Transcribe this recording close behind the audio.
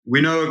We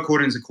know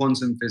according to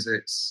quantum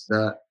physics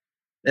that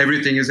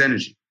everything is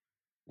energy.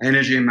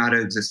 Energy and matter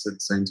exist at the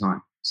same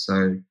time.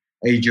 So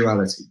a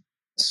duality.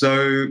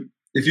 So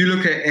if you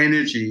look at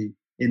energy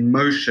in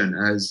motion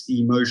as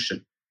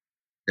emotion,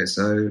 okay,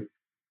 so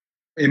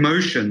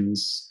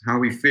emotions, how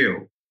we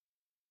feel,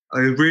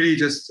 are really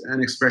just an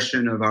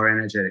expression of our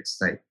energetic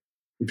state.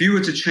 If you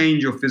were to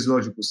change your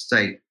physiological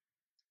state,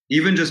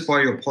 even just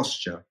by your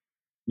posture,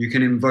 you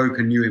can invoke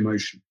a new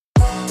emotion.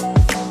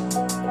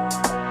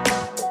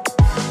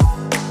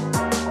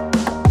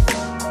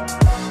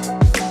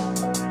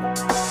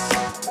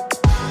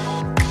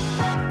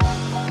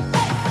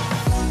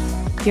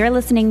 You're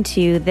listening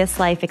to This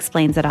Life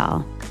Explains It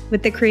All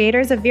with the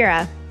creators of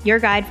Vera, your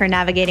guide for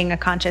navigating a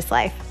conscious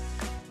life.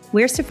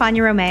 We're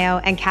Stefania Romeo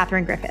and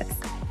Catherine Griffiths.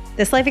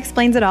 This Life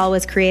Explains It All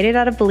was created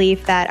out of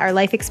belief that our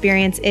life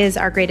experience is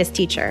our greatest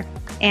teacher.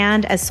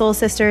 And as soul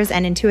sisters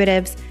and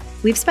intuitives,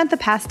 we've spent the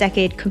past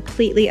decade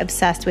completely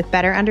obsessed with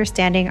better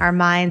understanding our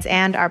minds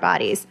and our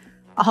bodies,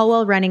 all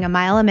while running a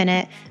mile a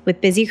minute with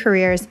busy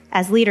careers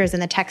as leaders in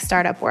the tech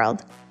startup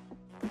world.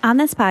 On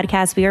this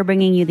podcast, we are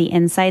bringing you the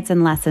insights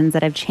and lessons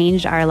that have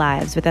changed our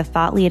lives with the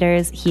thought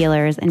leaders,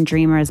 healers, and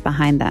dreamers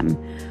behind them.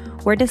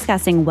 We're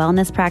discussing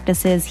wellness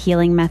practices,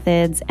 healing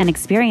methods, and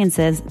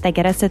experiences that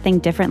get us to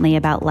think differently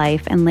about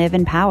life and live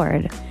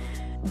empowered.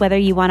 Whether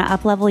you want to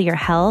uplevel your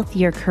health,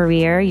 your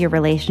career, your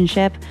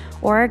relationship,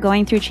 or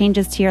going through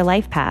changes to your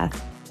life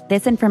path,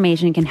 this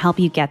information can help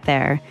you get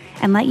there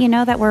and let you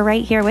know that we're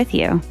right here with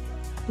you.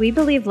 We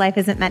believe life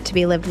isn't meant to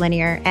be lived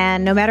linear,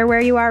 and no matter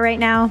where you are right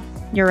now,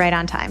 you're right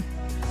on time.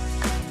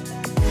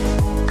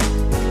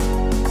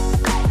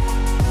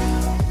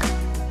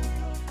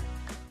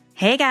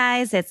 Hey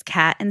guys, it's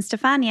Kat and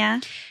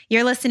Stefania.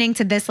 You're listening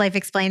to This Life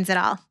Explains It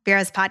All,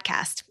 Vera's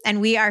podcast,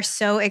 and we are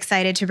so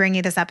excited to bring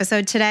you this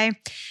episode today.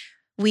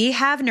 We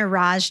have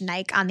Niraj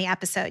Naik on the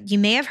episode. You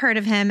may have heard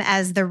of him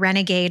as the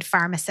Renegade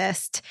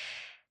Pharmacist.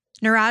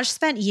 Niraj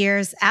spent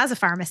years as a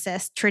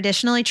pharmacist,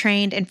 traditionally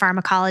trained in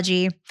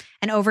pharmacology,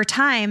 and over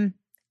time,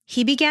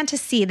 he began to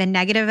see the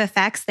negative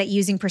effects that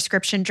using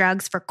prescription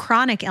drugs for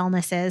chronic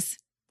illnesses,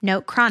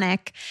 note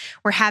chronic,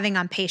 were having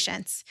on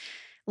patients.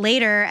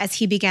 Later, as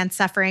he began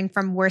suffering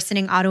from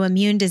worsening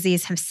autoimmune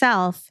disease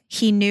himself,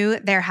 he knew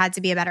there had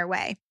to be a better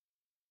way.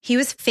 He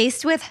was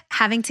faced with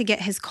having to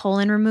get his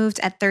colon removed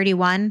at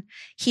 31.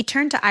 He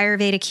turned to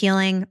Ayurvedic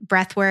healing,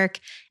 breathwork,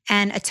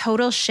 and a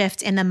total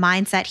shift in the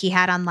mindset he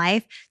had on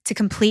life to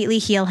completely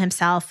heal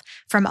himself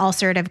from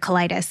ulcerative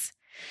colitis.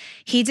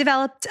 He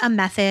developed a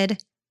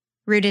method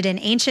rooted in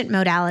ancient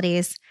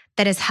modalities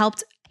that has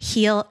helped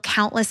heal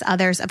countless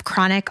others of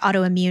chronic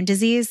autoimmune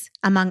disease,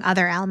 among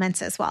other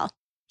ailments as well.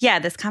 Yeah,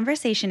 this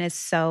conversation is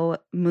so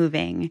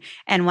moving.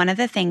 And one of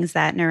the things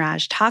that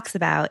Niraj talks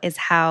about is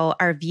how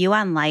our view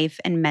on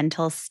life and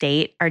mental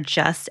state are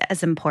just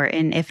as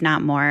important, if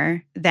not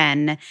more,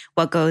 than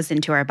what goes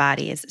into our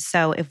bodies.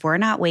 So if we're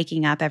not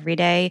waking up every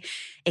day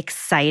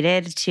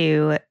excited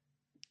to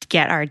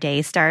get our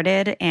day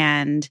started,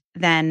 and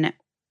then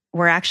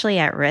we're actually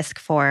at risk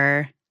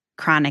for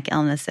chronic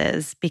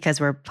illnesses because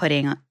we're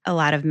putting a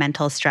lot of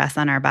mental stress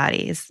on our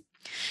bodies.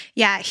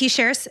 Yeah, he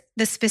shares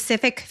the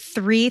specific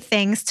 3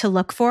 things to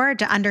look for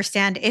to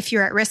understand if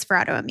you're at risk for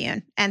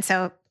autoimmune. And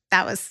so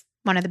that was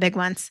one of the big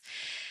ones.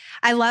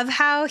 I love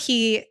how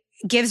he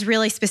gives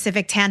really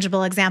specific,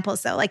 tangible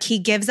examples, though. Like he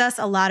gives us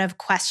a lot of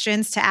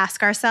questions to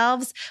ask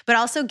ourselves, but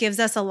also gives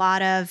us a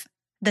lot of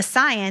the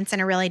science in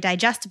a really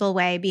digestible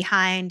way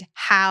behind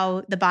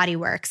how the body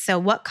works. So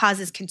what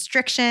causes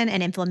constriction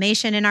and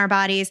inflammation in our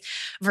bodies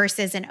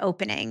versus an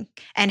opening,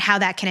 and how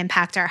that can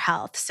impact our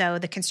health. So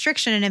the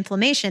constriction and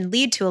inflammation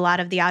lead to a lot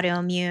of the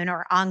autoimmune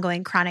or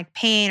ongoing chronic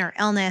pain or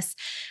illness.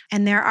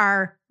 And there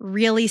are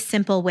really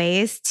simple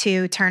ways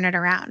to turn it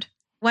around.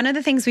 One of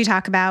the things we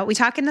talk in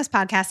this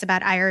podcast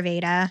about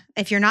Ayurveda.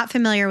 If you're not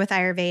familiar with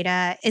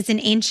Ayurveda, it's an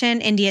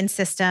ancient Indian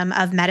system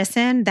of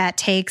medicine that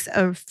takes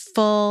a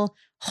full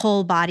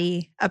whole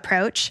body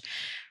approach.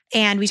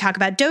 And we talk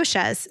about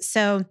doshas.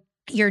 So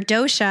your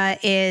dosha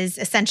is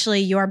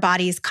essentially your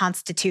body's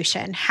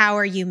constitution. How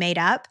are you made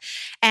up?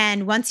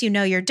 And once you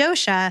know your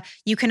dosha,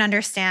 you can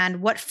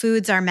understand what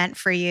foods are meant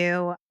for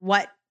you,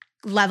 what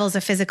levels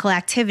of physical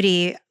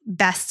activity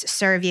best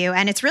serve you.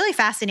 And it's really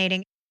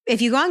fascinating. If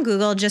you go on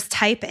Google, just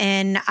type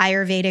in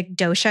Ayurvedic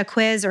dosha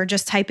quiz or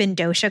just type in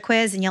dosha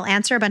quiz, and you'll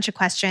answer a bunch of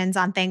questions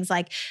on things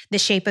like the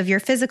shape of your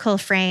physical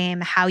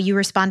frame, how you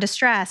respond to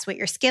stress, what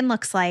your skin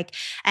looks like,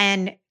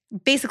 and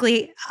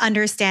basically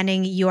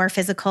understanding your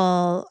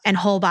physical and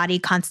whole body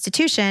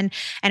constitution.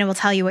 And it will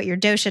tell you what your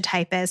dosha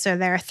type is. So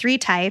there are 3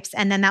 types,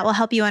 and then that will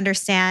help you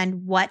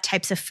understand what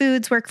types of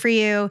foods work for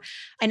you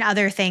and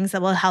other things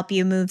that will help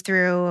you move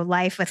through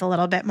life with a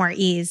little bit more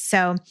ease.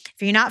 So if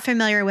you're not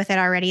familiar with it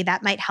already,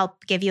 that might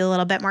help give you a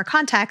little bit more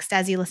context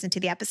as you listen to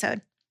the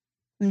episode.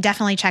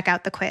 Definitely check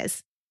out the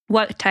quiz.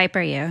 What type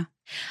are you?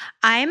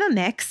 I'm a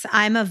mix.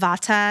 I'm a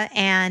Vata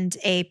and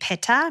a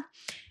Pitta.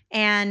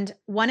 And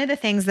one of the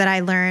things that I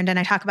learned, and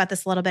I talk about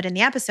this a little bit in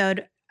the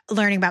episode,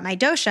 learning about my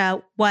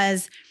dosha,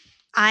 was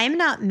I'm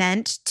not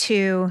meant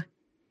to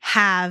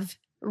have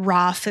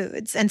raw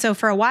foods. And so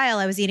for a while,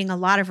 I was eating a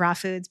lot of raw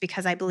foods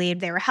because I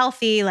believed they were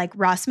healthy, like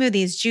raw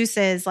smoothies,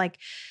 juices, like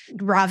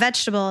raw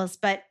vegetables,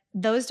 but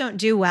those don't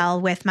do well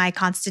with my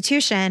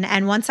constitution.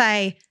 And once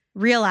I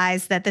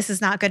realized that this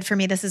is not good for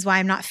me, this is why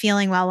I'm not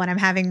feeling well when I'm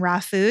having raw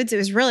foods, it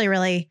was really,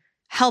 really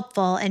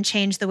helpful and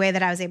changed the way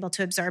that I was able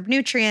to absorb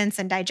nutrients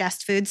and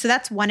digest food. So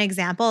that's one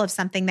example of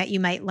something that you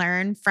might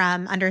learn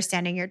from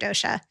understanding your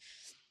dosha.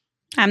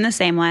 I'm the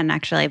same one,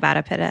 actually,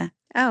 Vata Pitta.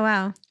 Oh,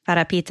 wow.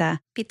 Vata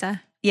Pitta.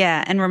 Pitta.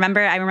 Yeah. And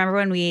I remember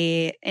when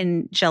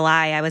in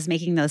July, I was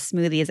making those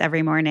smoothies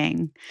every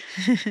morning,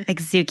 like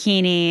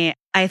zucchini.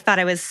 I thought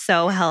I was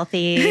so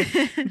healthy,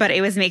 but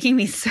it was making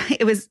me,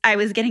 I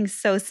was getting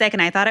so sick,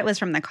 and I thought it was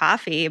from the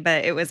coffee,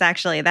 but it was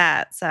actually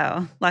that.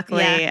 So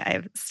luckily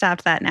I've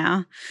stopped that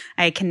now.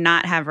 I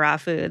cannot have raw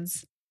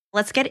foods.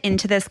 Let's get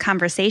into this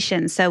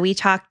conversation. So we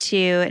talked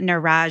to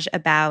Niraj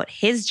about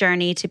his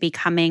journey to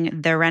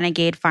becoming the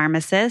Renegade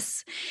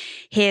Pharmacist,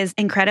 his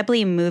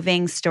incredibly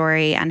moving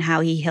story on how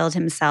he healed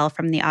himself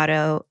from the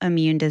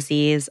autoimmune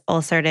disease,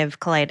 ulcerative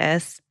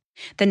colitis,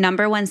 the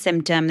number one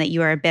symptom that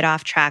you are a bit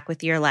off track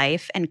with your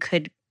life and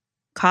could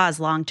cause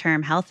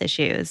long-term health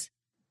issues.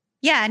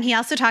 Yeah, and he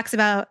also talks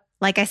about,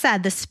 like I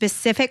said, the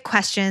specific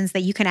questions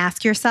that you can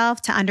ask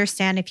yourself to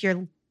understand if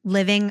you're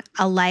living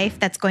a life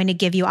that's going to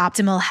give you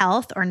optimal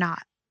health or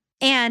not.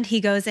 And he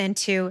goes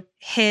into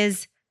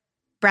his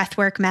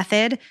breathwork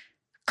method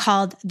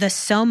called the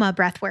Soma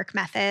breathwork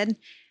method,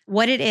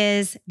 what it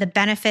is, the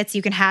benefits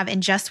you can have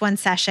in just one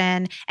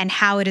session, and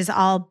how it is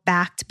all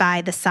backed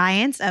by the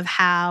science of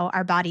how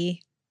our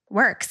body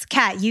works.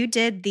 Kat, you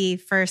did the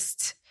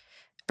first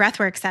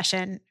breathwork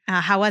session.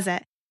 How was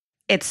it?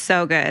 It's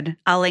so good.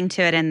 I'll link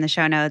to it in the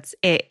show notes.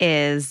 It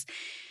is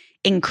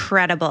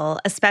incredible,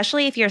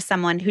 especially if you're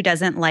someone who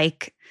doesn't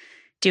like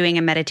doing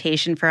a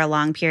meditation for a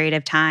long period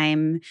of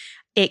time.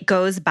 It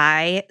goes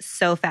by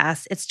so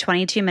fast. It's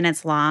 22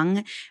 minutes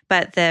long,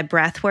 but the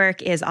breath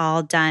work is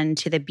all done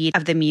to the beat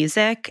of the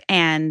music.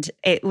 And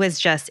it was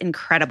just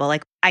incredible.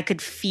 Like I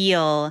could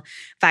feel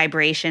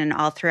vibration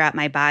all throughout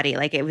my body.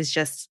 Like it was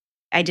just,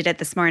 I did it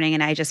this morning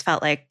and I just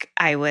felt like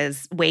I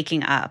was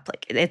waking up.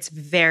 Like it's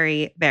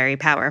very, very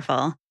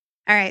powerful.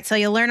 All right, so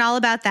you'll learn all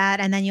about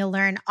that, and then you'll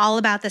learn all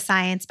about the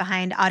science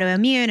behind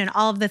autoimmune and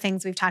all of the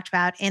things we've talked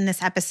about in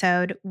this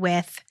episode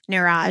with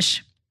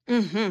Niraj.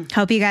 Mm-hmm.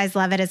 Hope you guys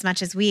love it as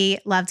much as we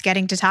loved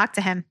getting to talk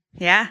to him.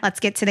 Yeah. Let's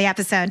get to the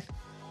episode.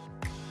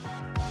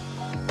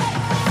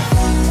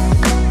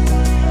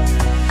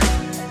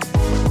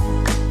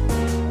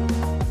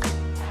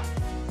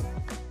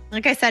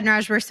 Like I said,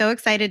 Niraj, we're so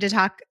excited to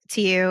talk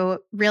to you,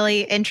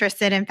 really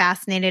interested and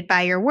fascinated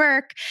by your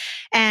work,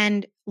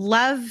 and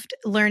loved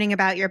learning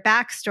about your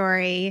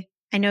backstory.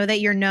 I know that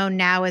you're known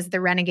now as the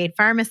Renegade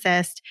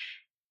Pharmacist,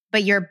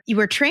 but you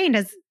were trained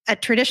as a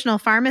traditional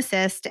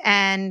pharmacist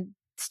and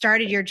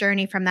started your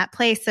journey from that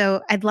place.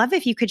 So I'd love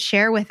if you could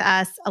share with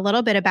us a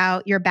little bit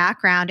about your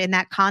background in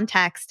that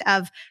context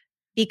of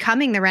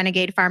becoming the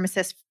Renegade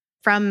Pharmacist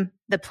from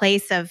the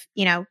place of,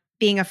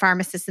 being a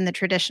pharmacist in the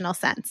traditional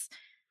sense.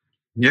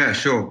 Yeah,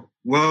 sure.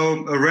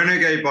 Well, a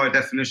renegade by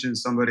definition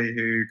is somebody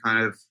who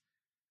kind of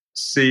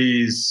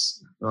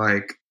sees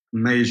like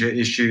major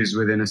issues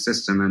within a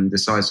system and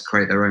decides to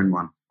create their own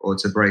one or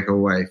to break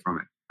away from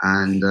it.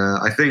 And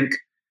I think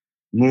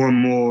more and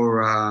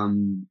more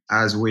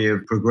as we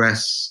have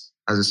progressed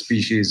as a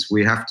species,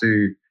 we have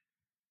to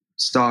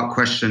start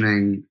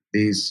questioning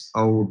these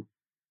old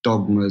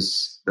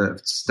dogmas that have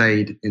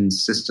stayed in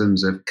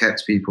systems that have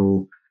kept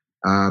people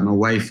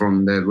away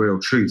from the real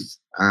truth.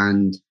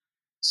 And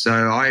so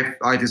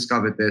I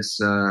discovered this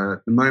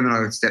the moment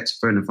I stepped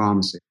foot in a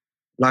pharmacy.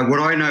 Like what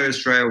I noticed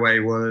straight away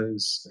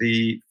was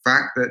the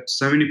fact that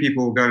so many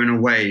people were going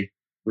away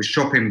with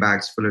shopping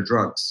bags full of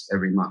drugs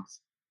every month.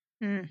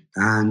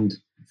 And,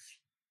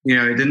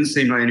 it didn't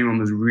seem like anyone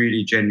was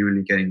really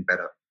genuinely getting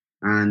better.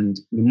 And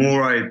the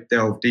more I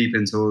delved deep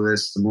into all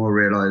this, the more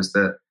I realized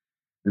that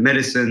the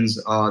medicines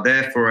are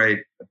there for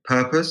a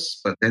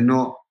purpose, but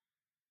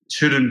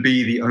shouldn't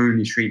be the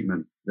only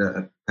treatment that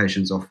a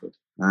patient's offered.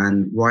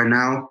 And right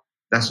now,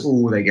 that's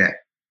all they get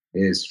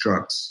is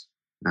drugs.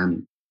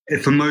 And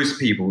for most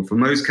people, for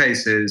most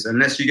cases,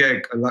 unless you've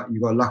got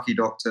a lucky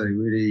doctor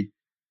who really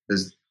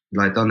has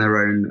done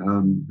their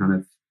own kind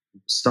of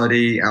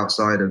study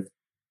outside of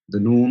the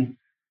norm,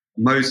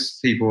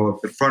 most people,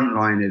 the front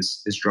line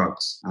is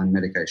drugs and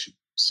medication.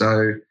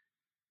 So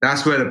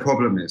that's where the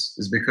problem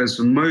is because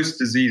for most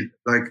disease,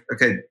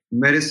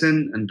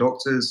 medicine and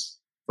doctors,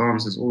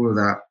 pharmacists, all of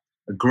that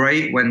are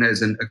great when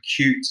there's an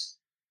acute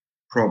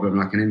problem,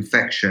 like an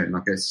infection,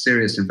 like a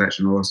serious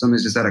infection, or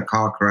someone's just had a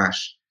car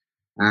crash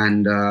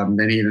and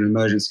they need an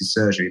emergency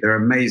surgery. They're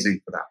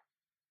amazing for that.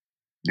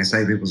 They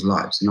save people's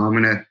lives.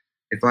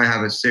 If I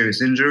have a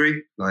serious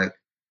injury, like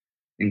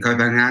in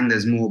Copenhagen,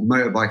 there's more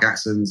motorbike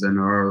accidents than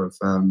there are of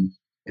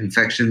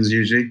infections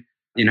usually.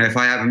 If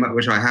I have,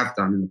 which I have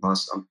done in the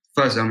past,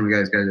 first I'm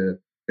going to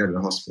go to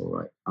the hospital,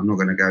 right? I'm not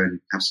going to go and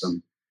have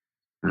some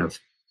kind of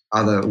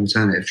other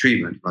alternative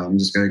treatment. I'm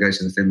just going to go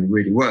to the thing that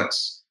really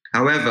works.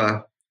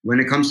 However, when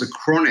it comes to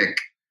chronic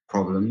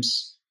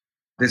problems,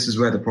 this is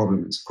where the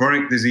problem is.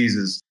 Chronic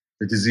diseases,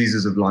 the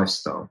diseases of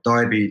lifestyle,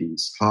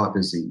 diabetes, heart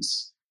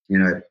disease,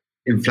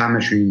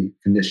 inflammatory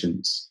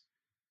conditions.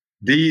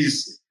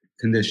 These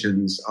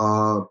conditions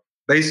are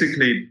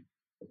basically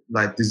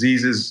like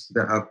diseases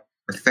that are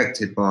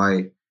affected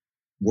by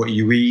what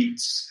you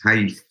eat, how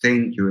you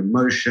think, your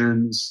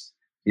emotions,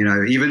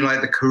 even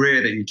like the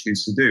career that you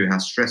choose to do, how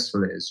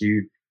stressful it is.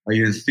 Are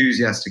you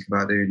enthusiastic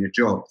about doing your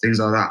job? Things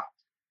like that.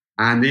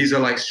 And these are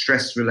like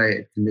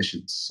stress-related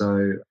conditions.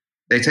 So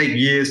they take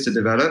years to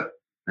develop,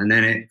 and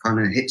then it kind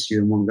of hits you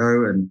in one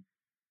go. And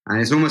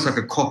it's almost like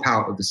a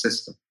cop-out of the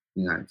system.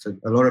 For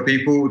a lot of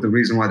people, the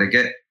reason why they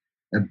get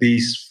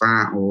obese,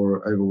 fat,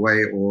 or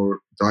overweight, or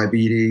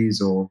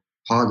diabetes, or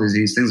heart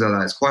disease, things like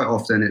that, it's quite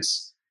often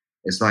it's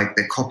like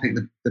they're copying,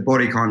 the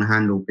body can't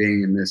handle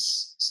being in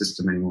this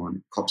system anymore, and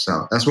it cops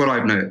out. That's what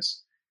I've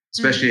noticed,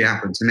 especially it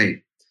happened to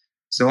me.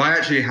 So I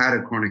actually had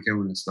a chronic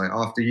illness, like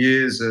after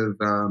years of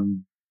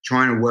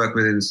trying to work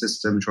within the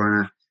system,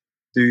 trying to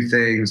do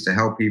things to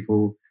help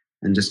people,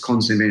 and just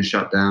constantly being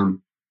shut down.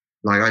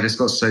 Like I just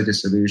got so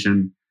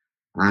disillusioned,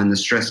 and the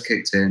stress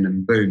kicked in,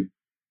 and boom,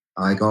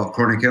 I got a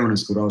chronic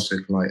illness called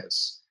ulcerative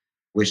colitis,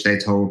 which they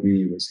told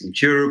me was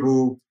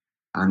incurable,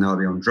 and I'll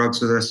be on drugs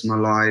for the rest of my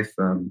life.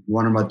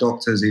 One of my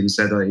doctors even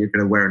said that you're going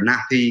to wear a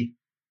nappy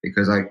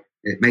because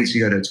it makes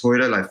you go to the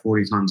toilet like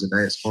 40 times a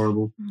day. It's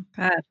horrible. Oh,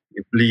 God.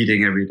 You're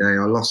bleeding every day.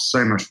 I lost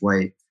so much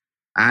weight.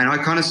 And I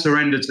kind of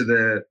surrendered to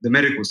the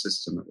medical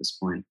system at this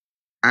point.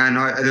 And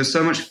there's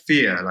so much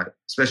fear, like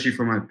especially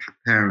from my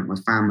parent, my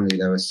family.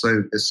 There's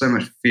so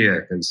much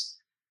fear because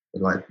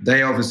like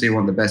they obviously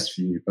want the best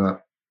for you,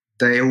 but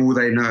all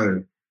they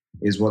know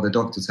is what the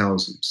doctor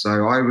tells them.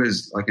 So I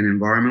was like in an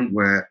environment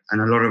where,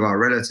 and a lot of our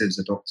relatives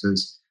are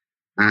doctors,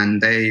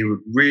 and they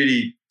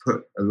really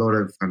put a lot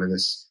of kind of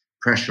this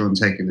pressure on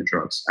taking the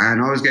drugs.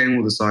 And I was getting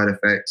all the side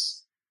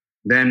effects.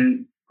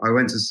 Then I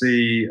went to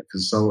see a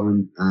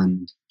consultant,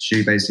 and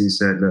she basically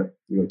said, look,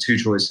 you've got two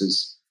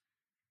choices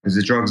because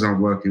the drugs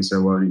aren't working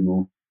so well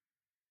anymore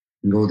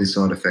and all these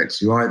side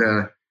effects. You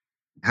either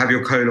have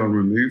your colon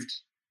removed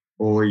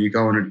or you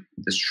go on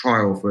this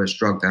trial for a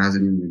drug that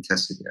hasn't even been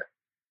tested yet.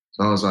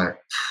 So I was like,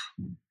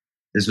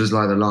 this was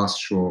like the last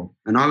straw.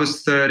 And I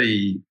was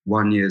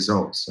 31 years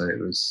old. So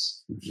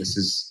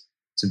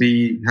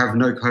have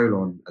no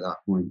colon at that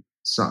point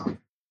sucked.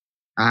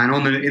 And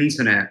on the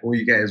internet, all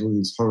you get is all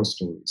these horror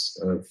stories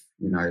of,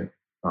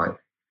 like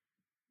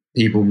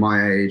people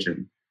my age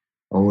and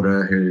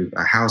older who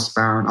are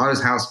housebound. I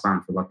was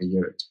housebound for like a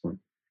year at this point.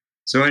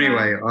 So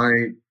anyway,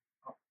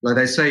 like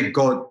they say,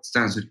 God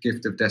stands for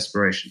gift of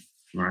desperation,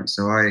 right?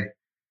 So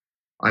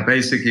I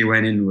basically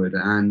went inward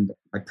and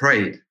I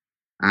prayed,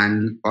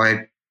 and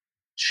by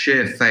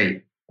sheer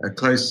fate, a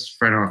close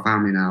friend of our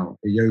family now,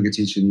 a yoga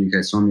teacher in the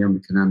UK,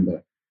 Soumya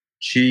Kananda,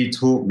 she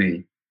taught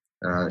me,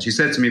 she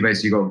said to me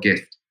basically, you got a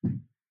gift.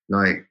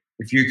 Like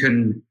if you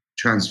can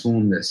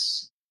transform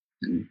this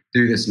and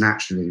do this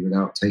naturally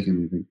without taking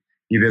anything,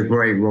 you'd be a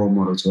great role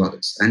model to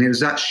others. And it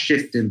was that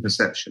shift in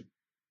perception,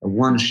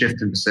 one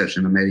shift in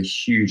perception that made a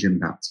huge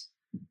impact.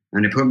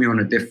 And it put me on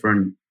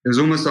it was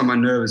almost like my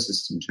nervous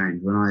system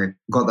changed when I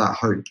got that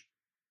hope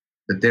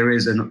that there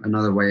is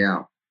another way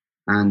out.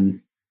 And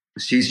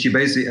she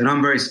basically, and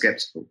I'm very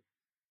skeptical.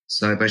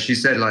 So, but she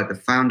said like the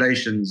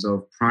foundations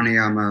of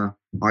pranayama,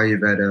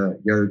 Ayurveda,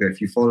 yoga,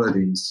 if you follow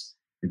these,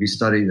 if you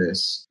study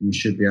this, you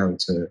should be able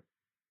to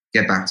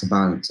get back to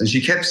balance. And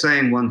she kept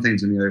saying one thing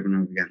to me over and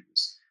over again.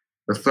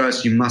 But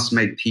first, you must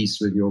make peace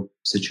with your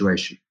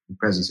situation, the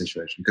present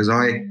situation. Because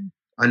I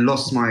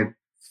lost my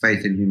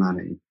faith in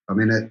humanity. I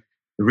mean, the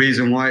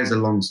reason why is a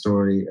long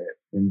story. It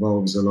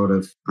involves a lot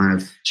of kind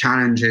of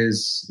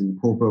challenges in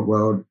the corporate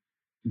world.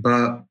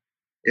 But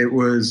it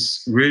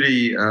was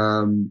really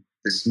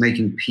this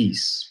making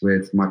peace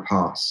with my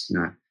past,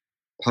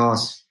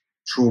 past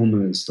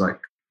traumas, like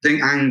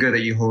think anger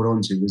that you hold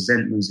on to,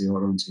 resentments you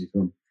hold on to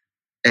from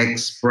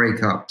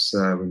ex-breakups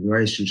with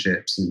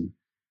relationships, and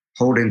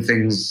holding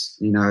things,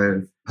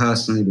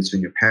 personally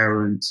between your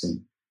parents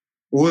and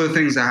all the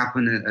things that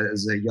happen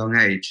as a young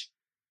age.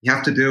 You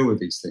have to deal with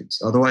these things.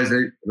 Otherwise,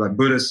 like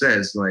Buddha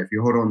says, like if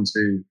you hold on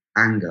to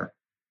anger,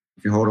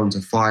 if you hold on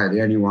to fire,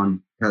 the only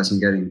one person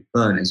getting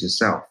burned is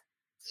yourself.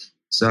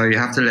 So you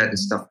have to let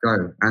this stuff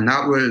go. And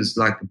that was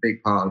like a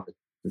big part of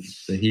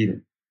the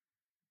healing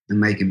and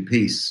making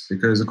peace.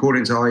 Because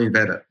according to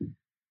Ayurveda,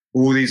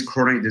 all these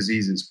chronic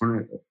disease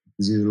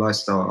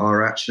lifestyle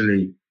are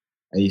actually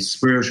a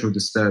spiritual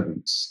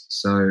disturbance.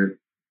 So,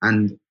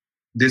 and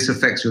this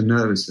affects your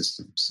nervous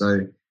system.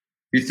 So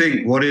you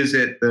think, what is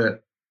it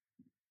that,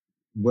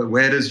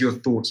 where does your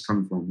thoughts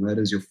come from? Where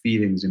does your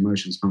feelings,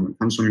 emotions come from? It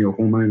comes from your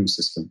hormonal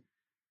system.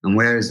 And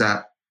where is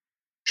that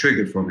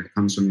triggered from? It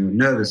comes from your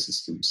nervous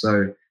system.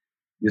 So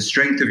the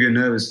strength of your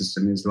nervous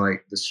system is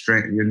like the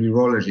strength, your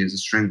neurology is the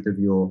strength of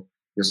your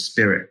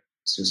spirit.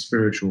 It's your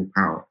spiritual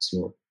power. It's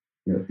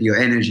your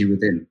energy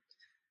within.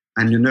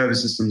 And your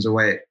nervous system's the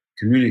way it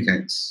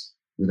communicates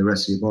with the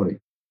rest of your body.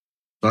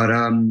 But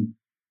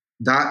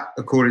that,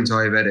 according to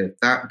Ayurveda, if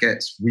that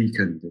gets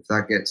weakened, if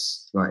that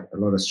gets like a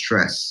lot of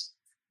stress,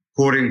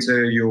 according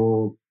to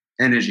your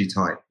energy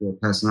type, your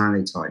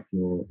personality type,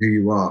 who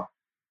you are,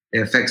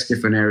 it affects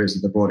different areas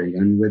of the body.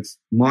 And with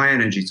my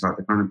energy type,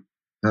 the kind of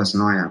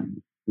person I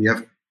am, we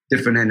have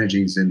different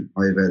energies in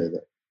Ayurveda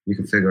that you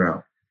can figure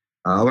out.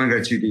 I won't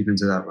go too deep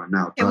into that right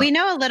now. But we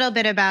know a little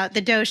bit about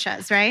the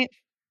doshas, right?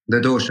 The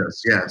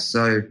doshas, yeah.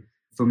 So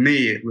for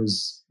me, it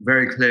was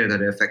very clear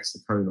that it affects the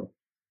colon,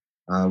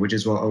 which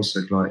is what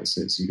ulcerative colitis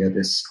is. You get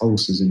this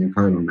ulcers in your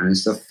colon, and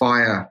it's the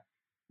fire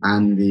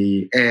and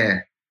the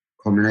air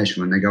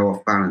combination when they go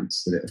off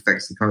balance that it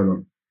affects the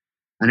colon.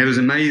 And it was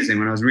amazing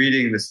when I was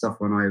reading this stuff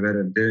on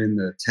Ayurveda, doing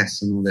the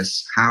tests and all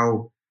this,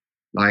 how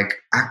like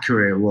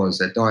accurate it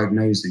was at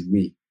diagnosing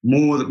me,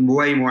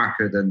 way more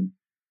accurate than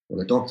what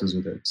the doctors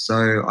would do.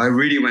 So I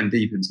really went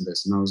deep into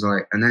this, and I was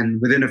like, and then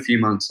within a few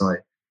months, I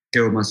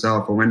healed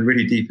myself. I went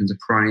really deep into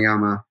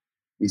pranayama,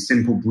 these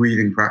simple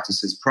breathing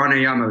practices.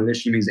 Pranayama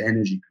literally means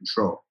energy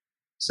control.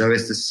 So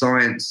it's the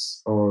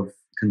science of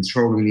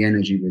controlling the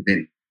energy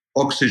within.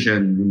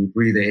 Oxygen, when you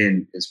breathe it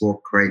in, is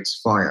what creates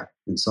fire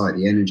inside,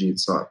 the energy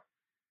inside.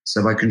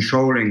 So by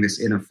controlling this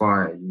inner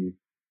fire, you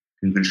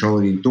can control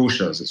the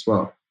doshas as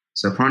well.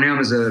 So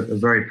pranayama is a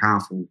very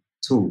powerful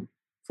tool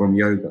from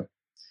yoga.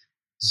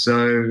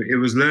 So it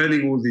was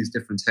learning all these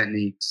different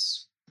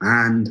techniques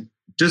and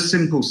just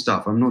simple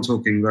stuff. I'm not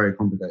talking very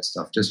complicated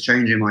stuff, just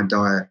changing my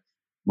diet,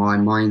 my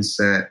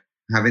mindset,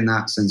 having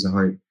that sense of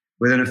hope.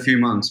 Within a few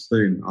months,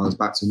 boom, I was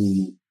back to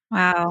normal.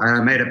 Wow. And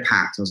I made a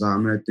pact. I was like,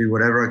 I'm going to do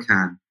whatever I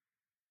can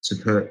to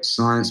put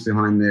science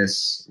behind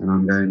this, and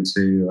I'm going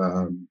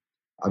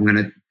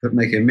to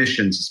make it a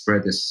mission to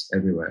spread this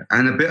everywhere.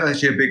 And a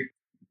big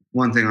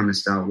one thing I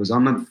missed out was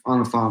I'm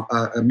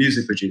a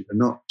music producer,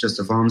 not just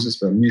a pharmacist,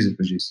 but a music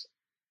producer.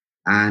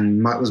 And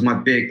it was my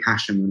big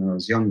passion when I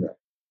was younger.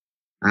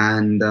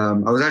 And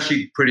I was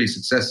actually pretty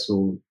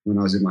successful when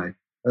I was in my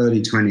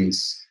early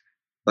 20s.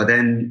 But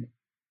then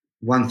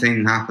one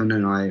thing happened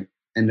and I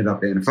ended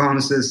up being a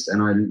pharmacist,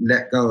 and I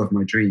let go of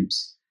my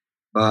dreams.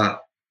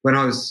 But when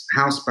I was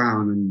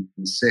housebound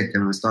and sick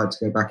and I started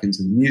to go back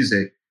into the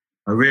music,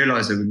 I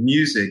realized that with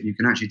music, you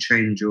can actually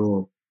change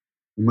your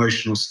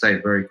emotional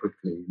state very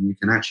quickly. You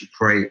can actually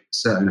create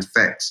certain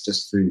effects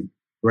just through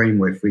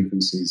brainwave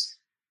frequencies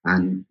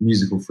and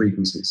musical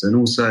frequencies. And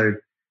also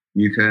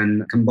you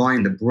can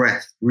combine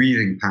the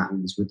breathing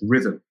patterns with the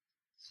rhythm.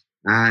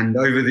 And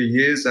over the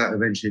years, that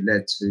eventually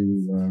led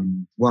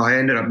to, I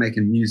ended up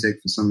making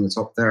music for some of the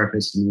top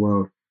therapists in the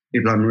world.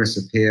 People like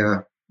Marissa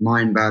Peer,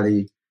 Mind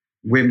Valley,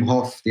 Wim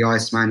Hof, the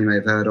Iceman you may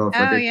have heard of.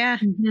 Oh, yeah.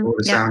 All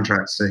the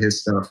soundtracks to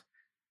his stuff.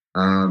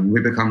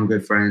 We've become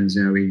good friends.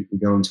 You know, we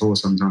go on tour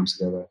sometimes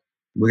together.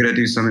 We're going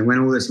to do something when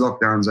all this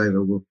lockdown's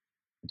over. We'll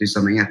do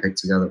something epic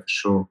together for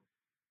sure.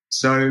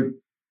 So,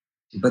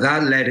 but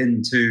that led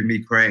into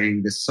me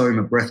creating this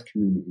Soma breath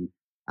community,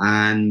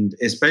 and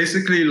it's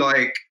basically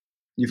like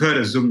you've heard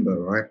of Zumba,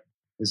 right?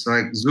 It's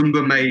like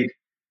Zumba made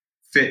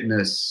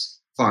fitness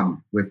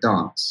fun with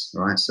dance,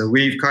 right? So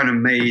we've kind of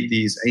made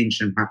these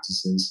ancient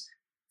practices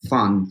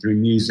fun through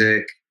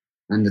music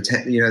and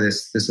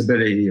this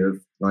ability of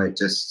like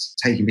just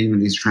taking people in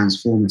these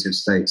transformative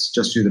states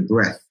just through the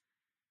breath.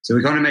 So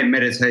we kind of make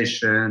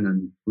meditation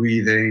and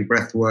breathing,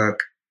 breath work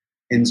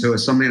into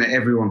something that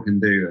everyone can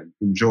do and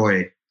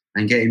enjoy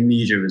and get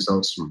immediate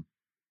results from.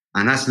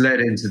 And that's led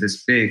into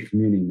this big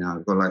community now.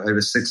 We've got like over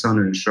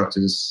 600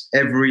 instructors.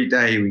 Every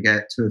day we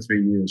get 2 or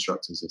 3 new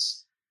instructors.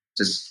 It's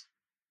just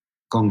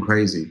gone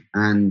crazy.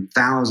 And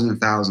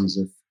thousands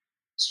of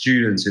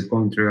students who've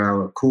gone through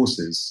our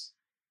courses.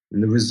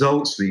 And the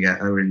results we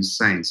get are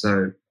insane.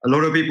 So a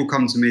lot of people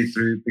come to me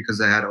because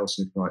they had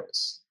ulcerative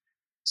colitis.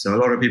 So a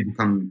lot of people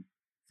come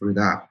through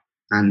that.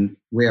 And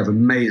we have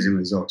amazing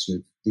results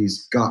with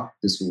these gut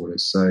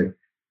disorders. So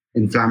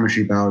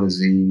inflammatory bowel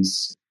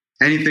disease,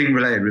 anything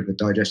related with the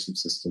digestive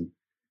system.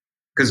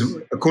 Because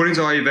according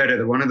to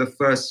Ayurveda, one of the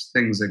first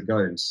things that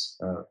goes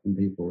in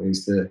people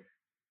is the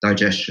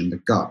digestion, the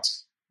gut.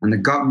 And the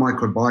gut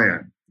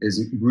microbiome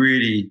is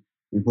really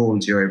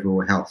important to your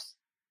overall health.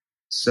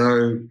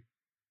 So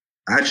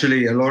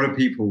actually, a lot of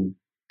people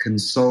can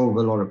solve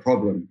a lot of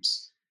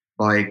problems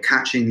by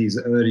catching these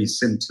early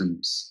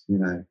symptoms,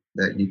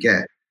 that you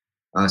get.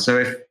 So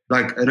if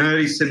like an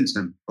early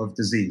symptom of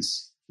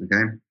disease,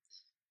 okay?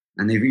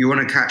 And if you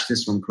want to catch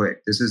this one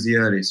quick, this is the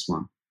earliest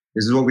one.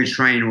 This is what we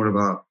train all of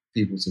our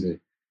people to do.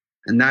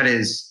 And that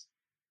is,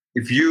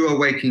 if you are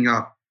waking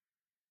up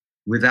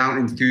without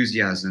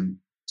enthusiasm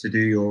to do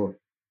your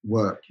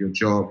work, your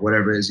job,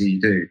 whatever it is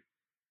you do,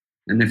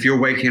 and if you're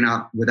waking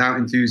up without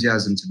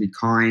enthusiasm to be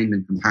kind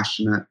and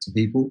compassionate to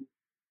people,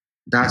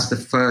 that's the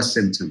first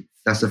symptom.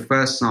 That's the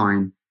first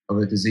sign of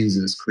a disease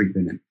that's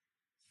creeping in.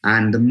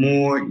 And the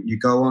more you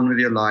go on with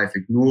your life,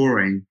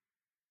 ignoring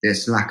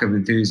this lack of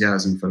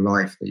enthusiasm for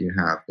life that you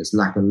have, this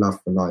lack of love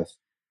for life,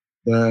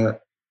 the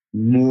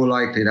more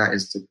likely that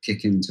is to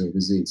kick into a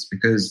disease.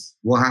 Because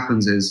what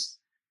happens is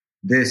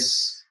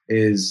this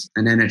is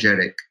an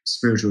energetic,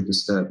 spiritual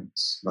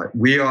disturbance. Like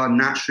we are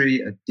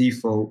naturally a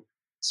default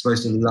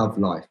supposed to love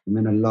life.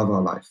 We're meant to love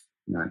our life.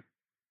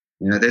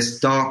 This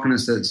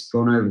darkness that's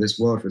gone over this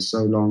world for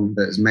so long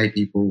that has made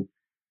people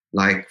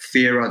like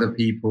fear other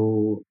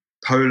people,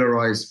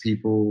 polarize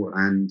people,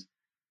 and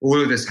all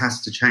of this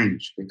has to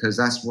change because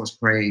that's what's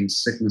creating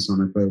sickness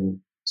on a global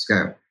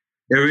scale.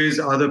 There is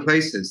other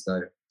places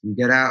though. You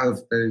get out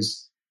of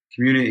those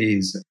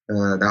communities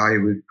that I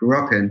grew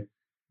up in,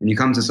 and you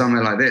come to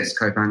somewhere like this,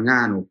 Koh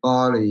Phangan or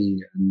Bali,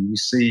 and you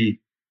see,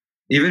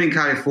 even in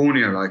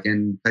California, like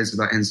in places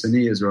like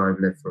Encinitas where I've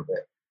lived for a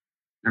bit,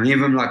 and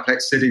even like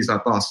cities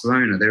like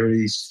Barcelona, there are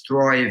these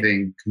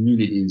thriving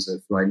communities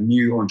of like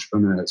new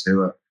entrepreneurs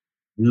who are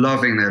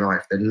loving their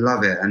life. They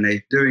love it, and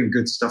they're doing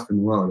good stuff in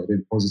the world. They're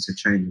doing positive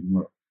change in the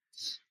world.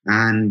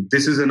 And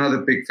this is another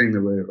big thing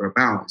that we're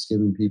about, is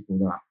giving people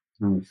that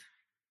kind of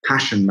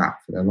passion back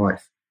for their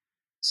life.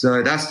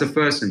 So that's the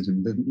first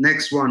symptom. The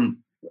next one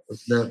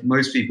that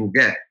most people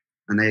get,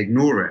 and they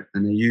ignore it,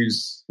 and they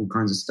use all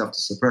kinds of stuff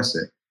to suppress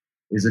it,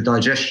 is the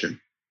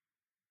digestion.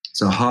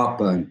 So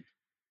heartburn,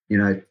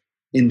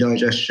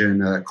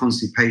 indigestion,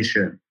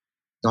 constipation,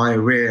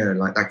 diarrhea,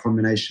 like that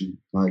combination,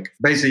 like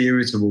basically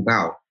irritable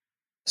bowel.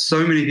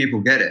 So many people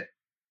get it,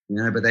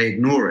 but they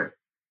ignore it.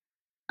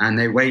 And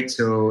they wait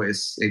till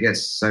it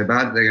gets so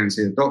bad that they go and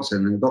see a doctor,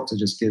 and the doctor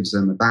just gives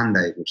them a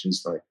Band-Aid, which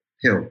is like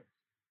a pill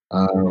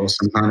or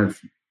some kind of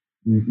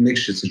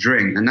mixture to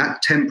drink. And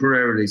that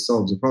temporarily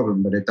solves the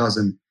problem, but it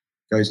doesn't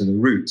go to the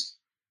root.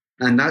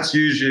 And that's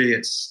usually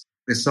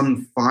there's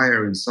some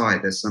fire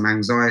inside. There's some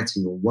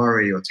anxiety or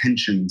worry or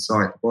tension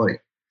inside the body.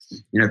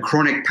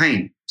 Chronic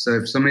pain. So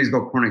if somebody's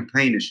got chronic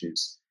pain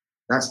issues,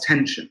 that's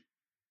tension.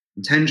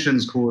 And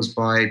tension's caused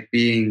by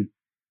being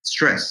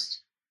stressed.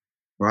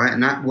 Right?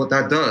 And what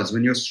that does,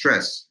 when you're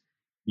stressed,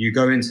 you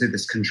go into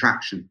this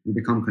contraction. You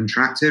become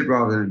contracted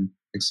rather than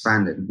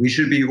expanded. We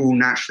should be all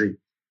naturally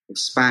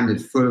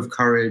expanded, full of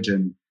courage.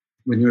 And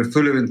when you're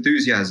full of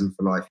enthusiasm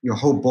for life, your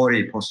whole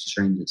body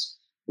posture changes.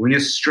 When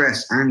you're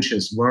stressed,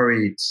 anxious,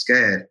 worried,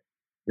 scared,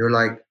 you're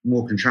like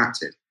more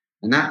contracted.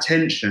 And that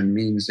tension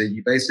means that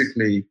you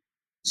basically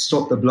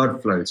stop the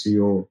blood flow to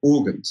your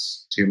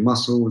organs, to your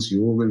muscles,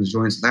 your organs,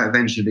 joints. That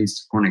eventually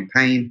leads to chronic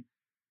pain.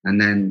 And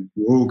then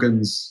your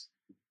organs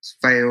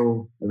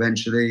fail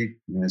eventually,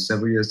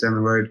 several years down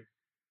the road.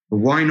 But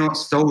why not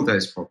solve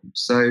those problems?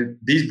 So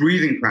these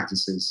breathing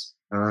practices,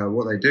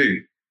 what they do,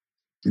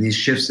 and these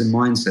shifts in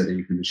mindset that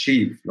you can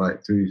achieve,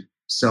 like through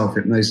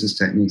self-hypnosis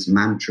techniques,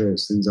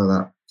 mantras, things like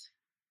that,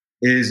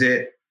 is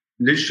it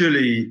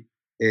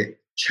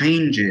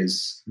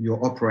changes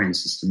your operating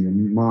system, your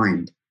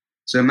mind.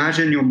 So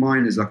imagine your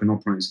mind is like an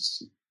operating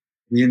system.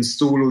 We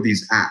install all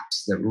these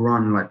apps that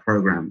run like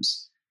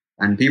programs.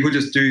 And people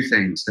just do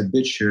things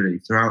habitually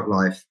throughout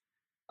life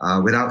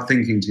without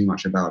thinking too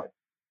much about it.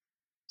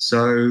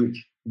 So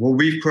what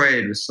we've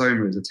created with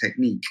Soma is a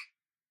technique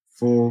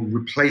for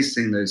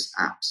replacing those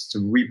apps, to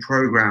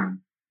reprogram,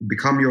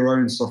 become your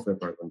own software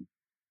program,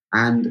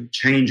 and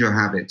change your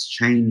habits,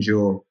 change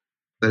your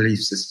belief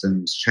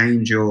systems,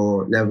 change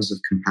your levels of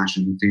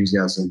compassion,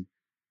 enthusiasm,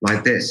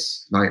 like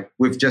this, like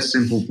with just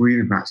simple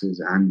breathing practices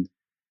and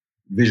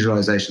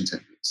visualization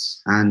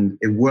techniques. And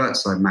it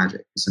works like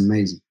magic. It's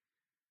amazing.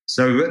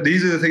 So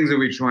these are the things that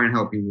we try and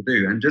help people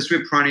do. And just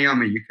with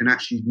pranayama, you can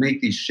actually make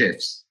these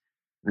shifts.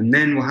 And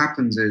then what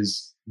happens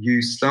is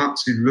you start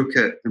to look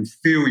at and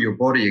feel your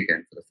body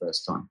again for the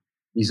first time.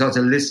 You start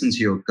to listen to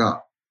your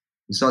gut.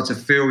 You start to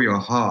feel your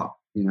heart.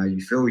 You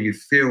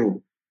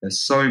feel the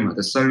soma.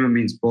 The soma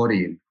means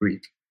body in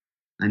Greek.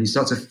 And you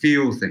start to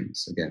feel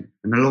things again.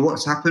 And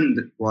what's happened,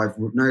 what I've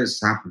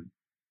noticed happen,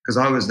 because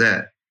I was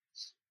there,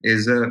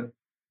 is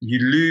you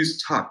lose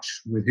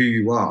touch with who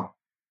you are.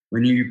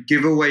 When you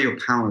give away your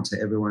power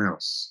to everyone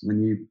else, when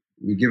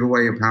you give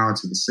away your power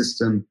to the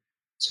system,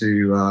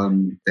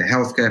 to the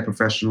healthcare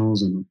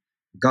professionals and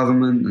the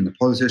government and the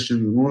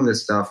politicians and all of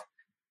this stuff,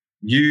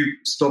 you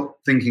stop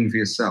thinking for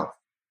yourself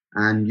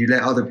and you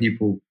let other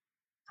people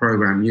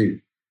program you.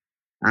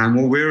 And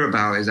what we're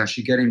about is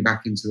actually getting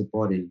back into the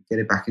body, get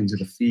it back into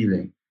the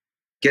feeling,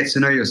 get to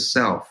know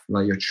yourself,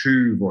 like your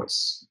true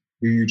voice,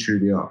 who you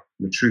truly are,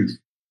 your truth.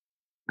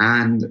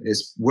 And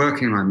it's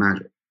working like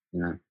magic,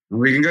 And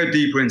we can go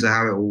deeper into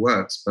how it all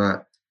works,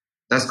 but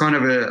that's kind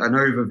of an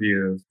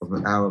overview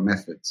of our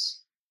methods.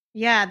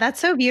 Yeah, that's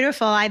so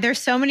beautiful. There's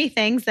so many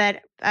things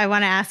that I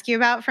want to ask you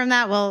about from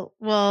that.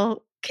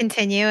 We'll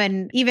continue,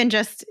 and even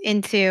just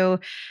into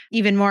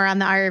even more on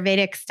the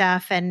Ayurvedic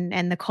stuff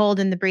and the cold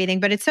and the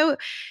breathing. But it's so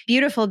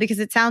beautiful because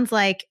it sounds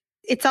like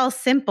it's all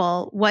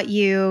simple what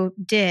you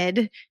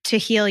did to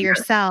heal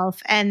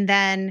yourself, and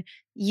then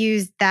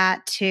use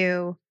that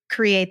to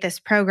create this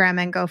program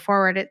and go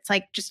forward. It's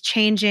like just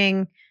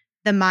changing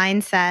the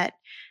mindset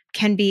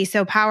can be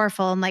so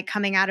powerful, and like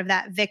coming out of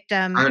that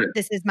victim,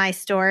 this is my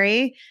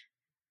story.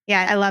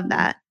 Yeah, I love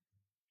that.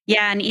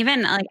 Yeah. And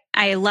even like,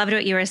 I loved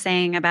what you were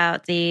saying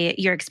about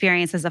your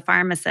experience as a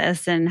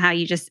pharmacist and how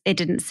it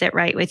didn't sit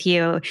right with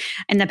you.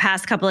 In the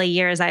past couple of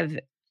years, I've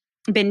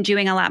been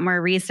doing a lot more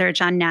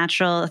research on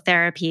natural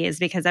therapies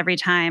because every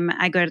time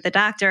I go to the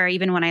doctor, or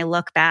even when I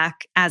look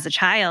back as a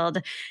child,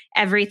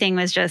 everything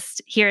was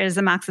just, here's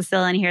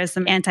amoxicillin, here's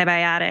some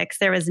antibiotics.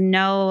 There was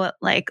no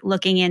like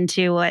looking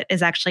into what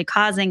is actually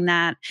causing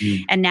that.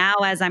 And now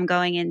as I'm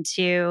going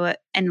into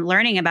and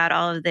learning about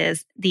all of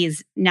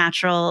these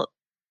natural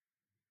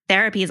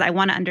therapies, I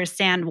want to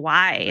understand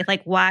why.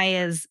 Like, why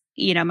is,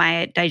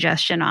 my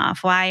digestion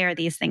off? Why are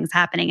these things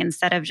happening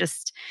instead of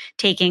just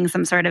taking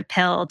some sort of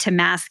pill to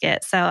mask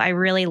it? So I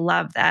really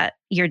love that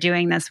you're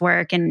doing this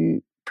work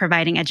and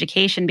providing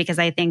education, because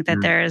I think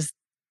that there's,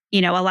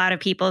 a lot of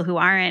people who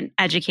aren't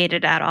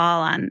educated at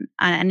all on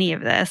any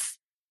of this.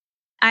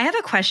 I have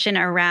a question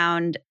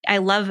around, I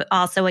love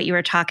also what you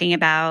were talking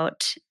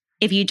about.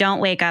 If you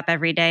don't wake up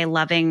every day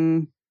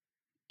loving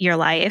your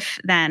life,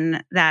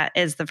 then that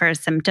is the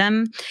first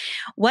symptom.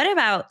 What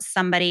about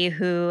somebody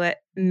who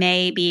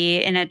may be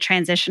in a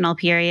transitional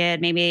period?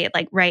 Maybe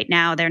like right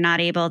now, they're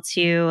not able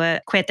to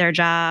quit their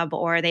job,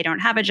 or they don't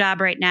have a job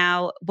right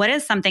now. What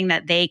is something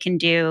that they can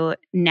do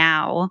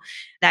now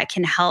that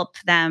can help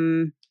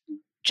them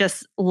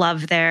just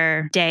love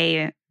their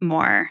day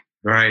more?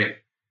 Right.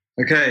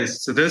 Okay.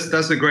 So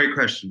that's a great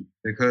question,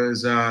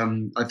 because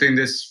I think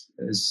this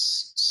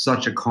is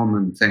such a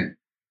common thing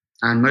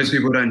and most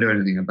people don't do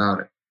anything about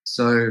it.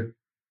 So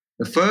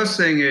the first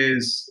thing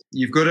is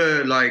you've got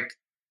to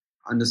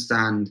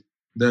understand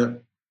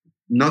that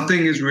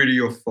nothing is really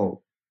your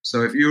fault.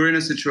 So if you're in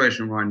a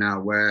situation right now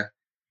where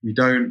you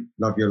don't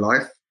love your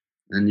life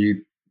and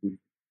you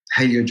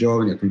hate your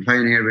job and you're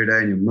complaining every day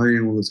and you're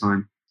moaning all the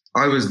time,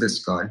 I was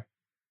this guy.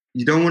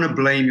 You don't want to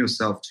blame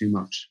yourself too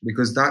much,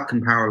 because that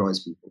can paralyze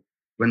people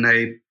when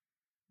they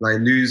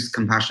lose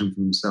compassion for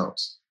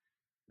themselves.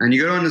 And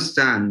you got to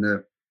understand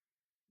that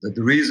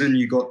the reason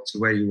you got to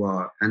where you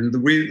are, and the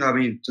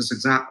reason, just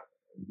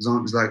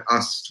examples like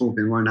us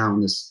talking right now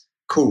on this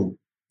call,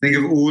 think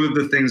of all of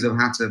the things that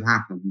had to have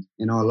happened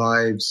in our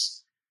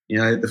lives.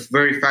 The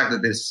very fact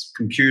that this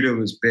computer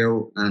was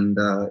built and,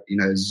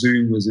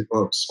 Zoom was,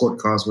 or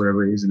Squadcast,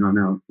 whatever it is right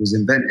now, was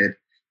invented.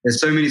 There's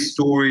so many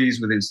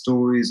stories within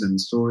stories and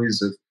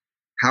stories of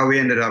how we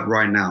ended up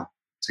right now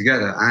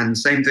together. And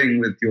same thing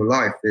with your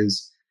life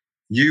is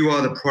you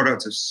are the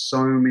product of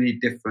so many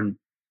different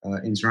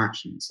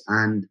interactions.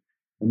 And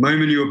the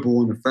moment you were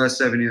born, the first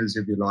 7 years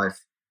of your life,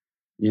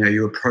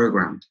 you were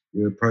programmed.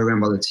 You were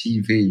programmed by the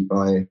TV,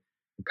 by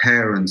the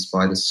parents,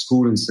 by the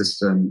schooling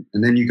system.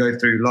 And then you go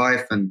through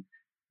life and,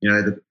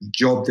 the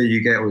job that you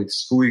get, or the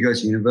school you go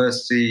to,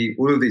 university,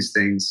 all of these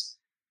things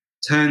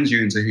turns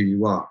you into who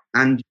you are.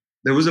 And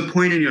there was a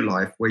point in your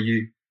life where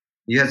you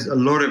had a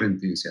lot of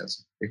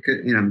enthusiasm. It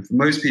could, for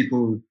most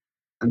people,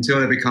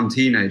 until they become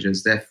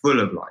teenagers, they're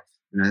full of life.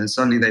 And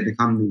suddenly they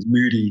become these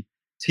moody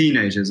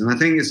teenagers. And I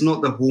think it's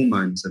not the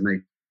hormones that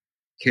make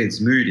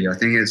kids moody. I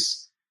think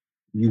it's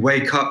you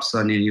wake up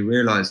suddenly and you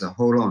realize that,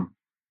 hold on,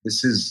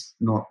 this is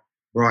not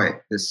right.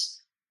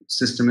 This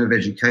system of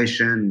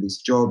education, these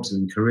jobs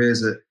and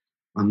careers that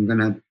I'm going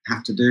to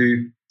have to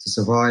do to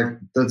survive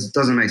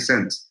doesn't make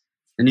sense.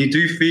 And you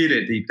do feel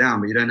it deep down,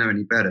 but you don't know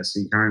any better, so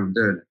you carry on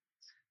doing it.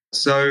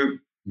 So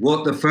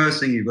what the first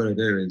thing you've got to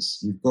do is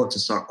you've got to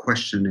start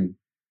questioning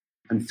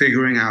and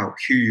figuring out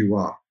who you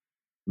are,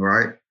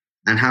 right?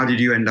 And how did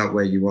you end up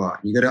where you are?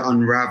 You've got to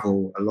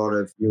unravel a lot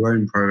of your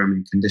own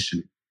programming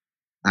conditioning.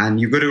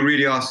 And you've got to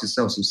really ask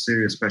yourself some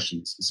serious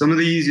questions. Some of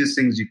the easiest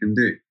things you can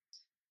do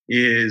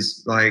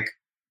is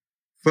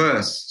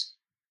first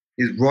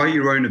is write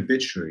your own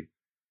obituary,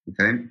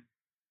 okay?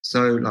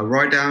 So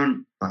write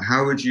down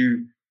how would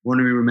you want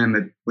to be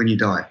remembered when you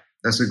die.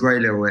 That's a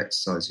great little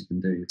exercise you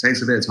can do. It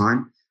takes a bit of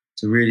time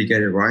to really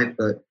get it right,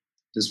 but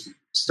just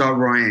start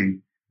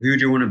writing. Who do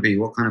you want to be?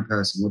 What kind of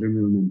person? What do you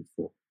remember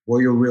for? What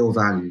are your real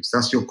values?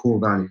 That's your core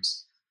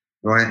values,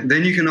 right? And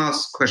then you can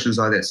ask questions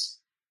like this.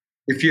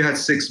 If you had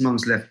 6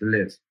 months left to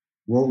live,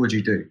 what would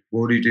you do?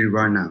 What would you do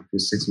right now?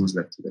 There's 6 months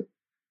left to live.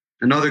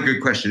 Another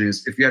good question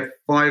is, if you had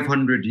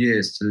 500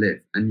 years to live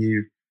and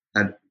you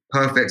had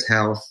perfect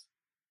health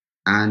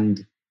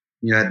and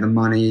you had the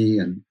money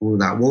and all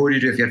that, what would you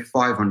do if you had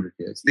 500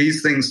 years?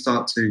 These things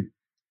start to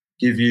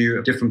give you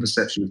a different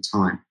perception of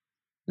time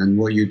and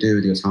what you do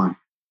with your time.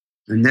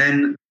 And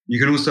then you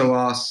can also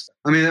ask,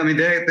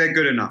 they're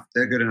good enough.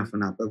 They're good enough for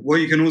now. But what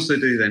you can also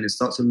do then is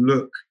start to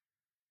look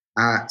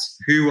at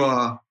who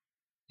are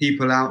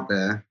people out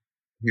there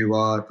who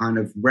are kind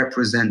of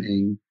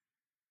representing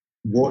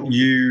what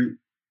you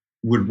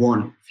would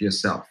want for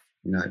yourself.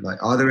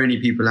 Are there any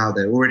people out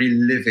there already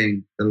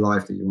living the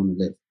life that you want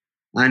to live?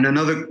 And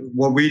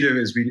what we do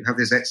is we have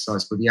this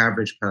exercise called the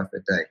average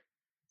perfect day.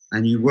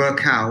 And you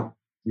work out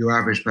your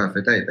average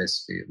perfect day,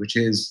 basically, which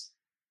is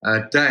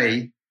a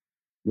day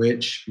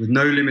which, with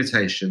no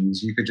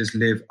limitations, you could just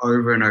live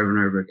over and over and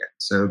over again.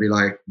 So it'll be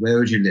like, where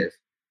would you live?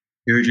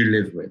 Who would you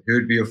live with? Who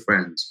would be your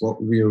friends? What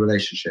would be your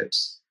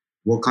relationships?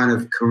 What kind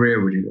of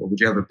career would you do? Or would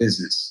you have a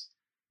business?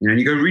 And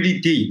you go really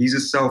deep. These are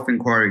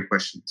self-inquiry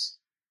questions.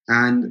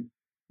 And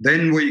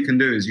then what you can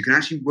do is you can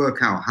actually work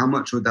out how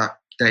much would that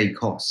day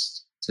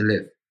cost to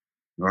live,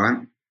 right?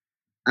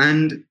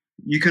 And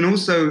you can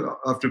also,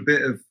 after a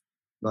bit of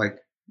like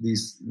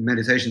these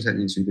meditation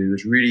techniques we do,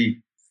 which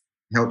really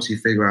helps you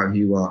figure out who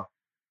you are,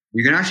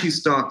 you can actually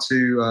start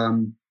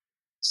to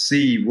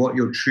see what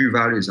your true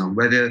values are,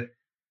 whether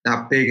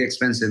that big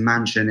expensive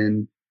mansion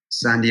in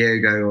San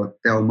Diego or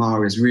Del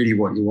Mar is really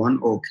what you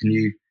want, or can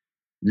you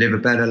live a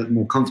better,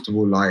 more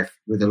comfortable life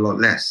with a lot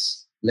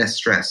less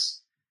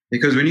stress?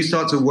 Because when you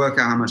start to work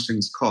out how much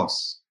things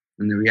cost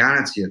and the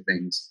reality of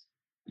things,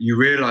 you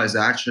realize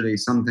that actually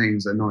some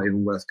things are not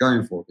even worth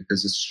going for,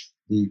 because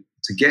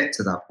to get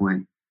to that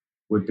point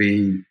would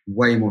be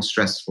way more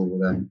stressful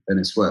than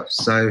it's worth.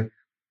 So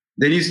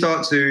then you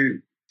start to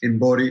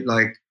embody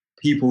like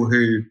people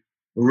who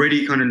are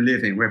already kind of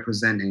living,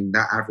 representing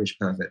that average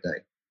perfect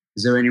day.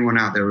 Is there anyone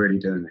out there already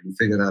doing that? You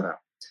figure that out.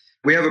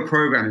 We have a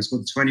program, it's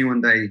called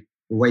 21-Day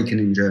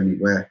Awakening Journey,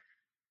 where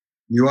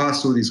you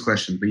ask all these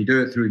questions, but you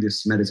do it through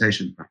this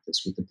meditation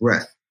practice with the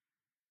breath.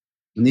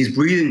 And these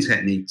breathing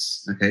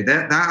techniques, okay,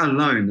 that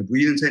alone, the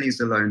breathing techniques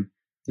alone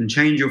can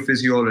change your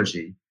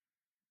physiology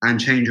and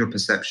change your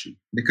perception.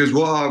 Because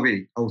what are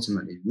we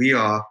ultimately? We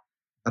are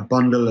a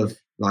bundle of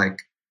like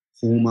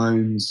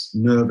hormones,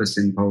 nervous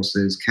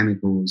impulses,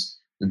 chemicals,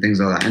 and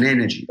things like that, and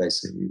energy,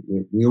 basically.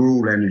 We're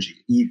all energy.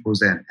 E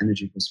equals M,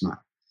 energy equals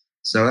matter.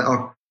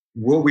 So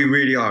what we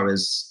really are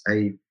is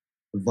a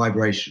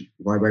vibration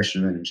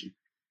of energy.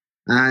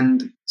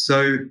 And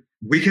so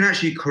we can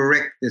actually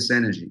correct this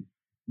energy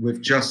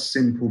with just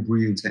simple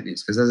breathing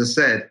techniques. Because as I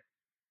said,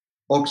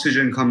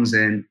 oxygen comes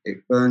in, it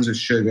burns with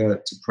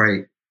sugar to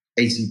create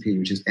ATP,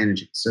 which is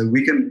energy. So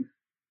we can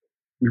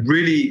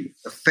really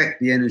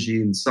affect the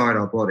energy inside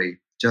our body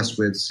just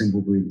with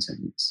simple breathing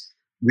techniques.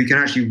 We can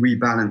actually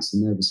rebalance the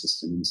nervous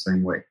system in the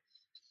same way.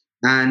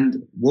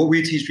 And what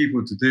we teach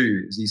people to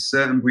do is these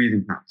certain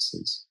breathing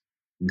practices,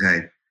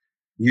 okay,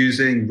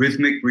 using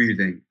rhythmic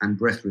breathing and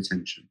breath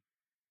retention,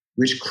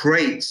 which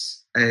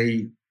creates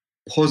a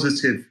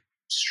positive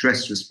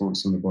stress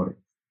response on the body,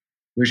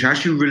 which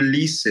actually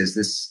releases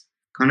this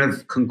kind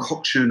of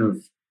concoction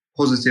of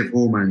positive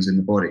hormones in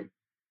the body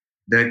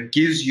that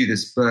gives you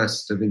this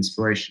burst of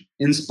inspiration.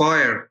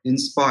 Inspire,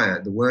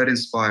 the word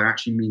inspire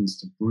actually means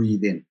to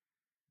breathe in. It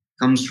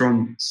comes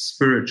from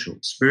spiritual.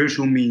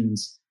 Spiritual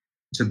means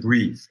to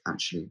breathe,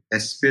 actually.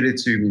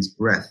 Espiritu means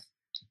breath.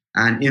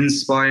 And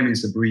inspire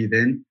means to breathe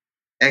in.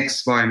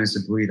 Expire means to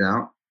breathe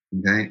out.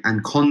 Okay?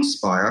 And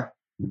conspire,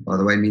 by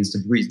the way, means to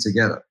breathe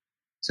together.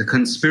 So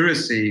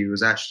conspiracy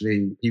was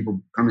actually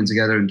people coming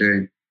together and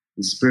doing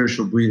these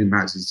spiritual breathing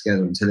practices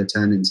together until it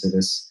turned into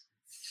this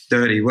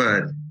dirty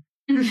word.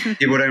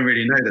 People don't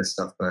really know this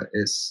stuff, but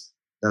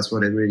that's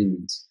what it really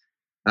means.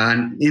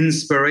 And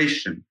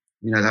inspiration,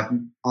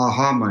 that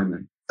aha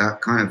moment,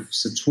 that kind of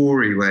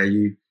satori where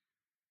you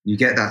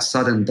get that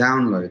sudden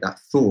download, that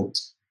thought,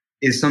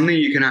 is something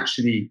you can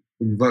actually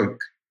invoke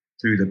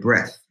through the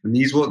breath. And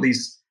what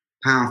these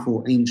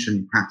powerful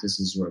ancient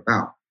practices were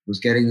about, was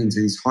getting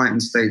into these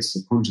heightened states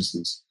of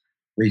consciousness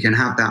where you can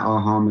have that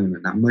aha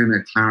moment, that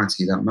moment of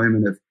clarity, that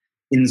moment of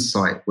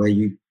insight where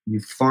you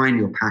find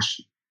your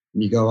passion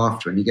and you go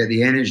after it and you get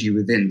the energy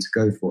within to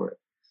go for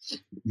it,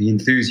 the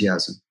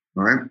enthusiasm,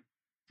 right?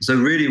 So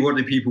really, what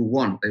do people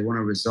want? They want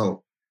a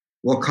result.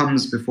 What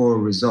comes before a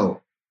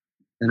result?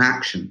 An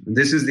action. And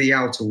this is the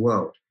outer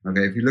world,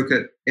 okay? If you look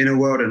at inner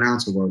world and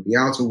outer world, the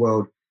outer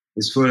world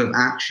is full of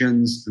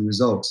actions and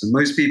results. And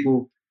most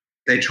people,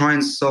 they try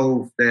and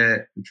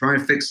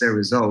fix their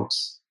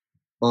results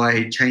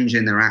by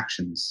changing their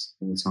actions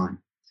all the time.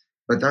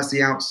 But that's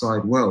the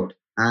outside world.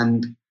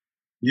 And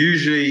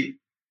usually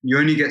you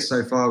only get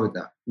so far with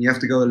that. You have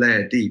to go a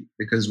layer deep,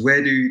 because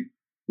where do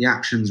the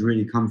actions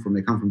really come from?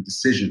 They come from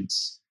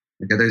decisions.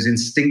 Okay, those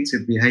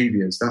instinctive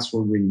behaviors, that's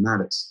what really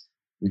matters.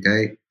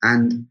 Okay,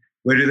 and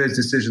where do those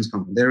decisions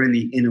come from? They're in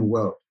the inner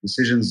world.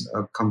 Decisions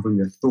come from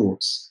your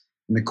thoughts.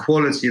 And the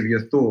quality of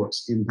your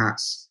thoughts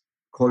impacts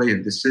quality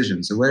of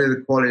decisions. So where do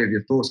the quality of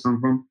your thoughts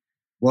come from?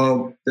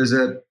 Well, there's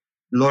a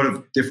lot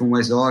of different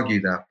ways to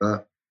argue that,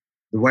 but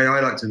the way I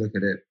like to look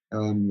at it,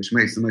 which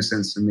makes the most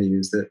sense for me,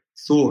 is that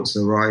thoughts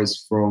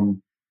arise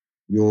from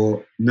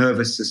your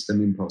nervous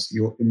system impulse,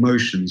 your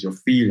emotions, your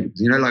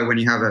feelings. Like when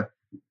you have a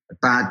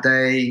bad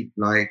day,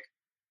 like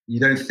you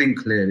don't think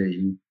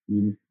clearly,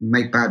 you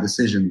make bad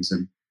decisions,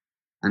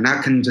 and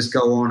that can just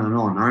go on and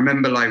on. I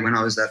remember like when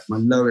I was at my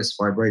lowest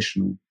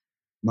vibrational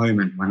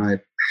moment, when I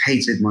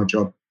hated my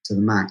job to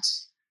the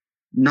max,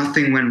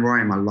 nothing went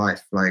right in my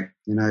life. Like,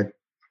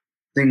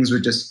 things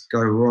would just go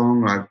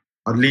wrong. Like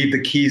I'd leave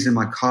the keys in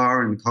my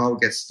car and the car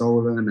would get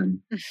stolen,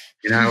 and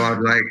I'd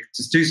like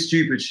just do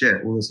stupid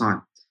shit all the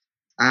time.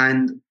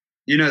 And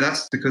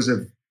that's because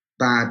of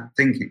bad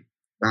thinking,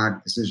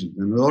 bad decisions.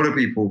 And a lot of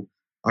people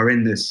are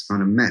in this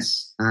kind of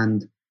mess.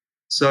 And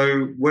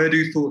so where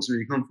do thoughts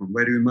really come from?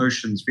 Where do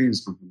emotions,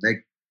 feelings come from?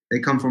 They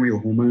come from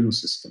your hormonal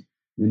system,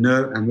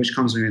 and which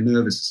comes from your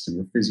nervous system,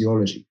 your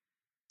physiology.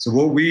 So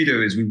what we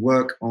do is we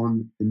work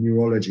on the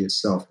neurology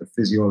itself, the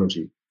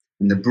physiology.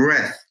 And the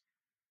breath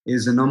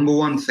is the number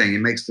one thing. It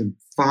makes the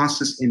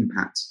fastest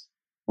impact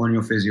on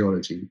your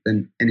physiology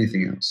than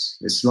anything else.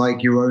 It's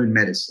like your own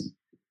medicine.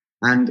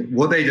 And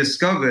what they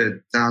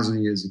discovered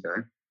 1,000 years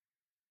ago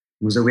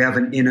was that we have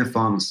an inner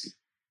pharmacy.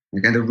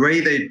 Okay, the way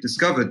they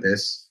discovered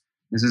this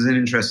is an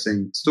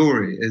interesting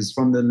story, is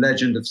from the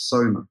legend of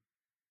Soma.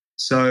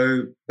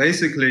 So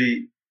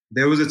basically,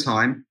 there was a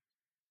time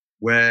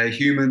where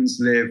humans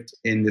lived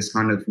in this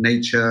kind of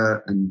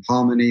nature and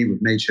harmony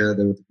with nature.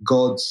 There were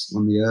gods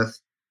on the earth.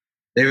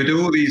 They would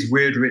do all these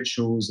weird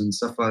rituals and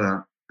stuff like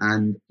that.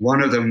 And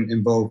one of them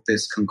involved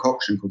this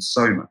concoction called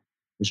Soma,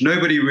 which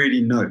nobody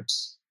really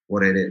knows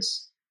what it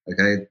is.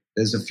 Okay,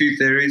 there's a few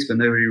theories, but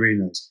nobody really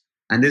knows.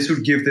 And this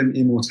would give them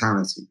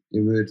immortality.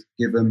 It would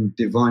give them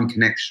divine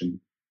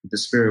connection with the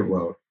spirit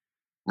world.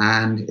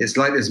 And it's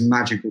like this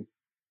magical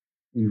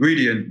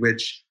ingredient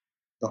which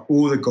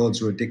all the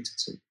gods were addicted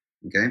to.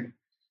 Okay,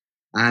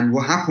 and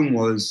what happened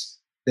was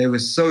they were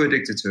so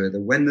addicted to it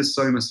that when the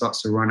Soma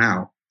starts to run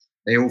out,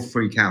 they all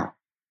freak out.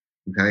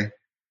 Okay,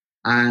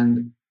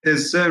 and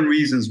there's certain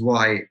reasons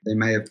why they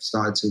may have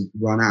started to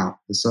run out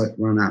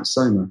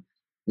Soma,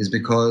 is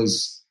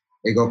because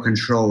it got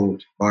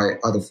controlled by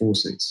other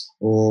forces,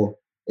 or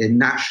it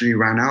naturally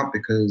ran out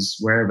because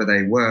wherever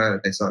they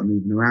were, they started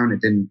moving around. It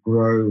didn't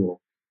grow or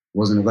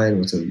wasn't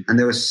available to them, and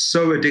they were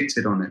so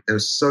addicted on it. They were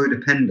so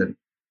dependent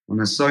on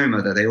the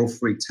Soma that they all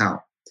freaked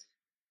out.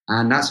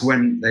 And that's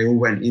when they all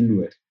went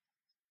inward.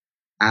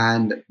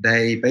 And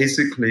they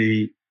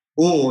basically,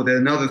 or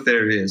another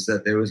theory is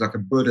that there was like a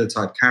Buddha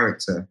type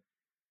character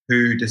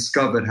who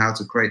discovered how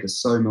to create the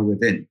Soma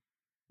within.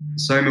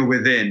 Soma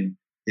within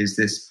is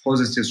this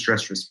positive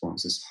stress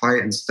response, this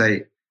heightened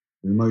state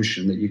of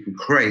emotion that you can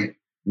create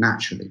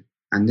naturally.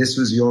 And this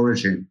was the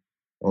origin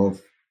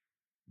of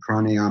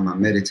pranayama,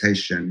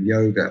 meditation,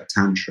 yoga,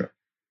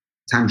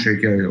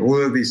 tantric yoga,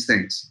 all of these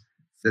things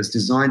that's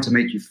designed to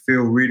make you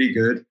feel really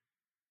good,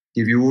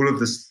 give you all of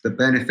the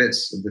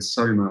benefits of the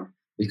Soma,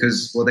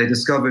 because what they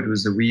discovered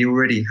was that we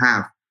already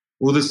have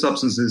all the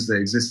substances that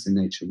exist in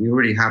nature. We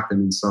already have them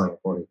inside our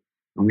body,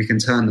 and we can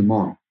turn them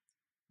on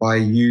by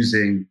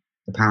using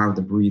the power of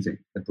the breathing,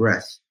 the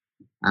breath,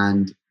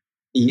 and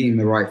eating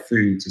the right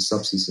foods or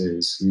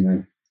substances,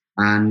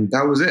 And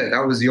that was it.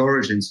 That was the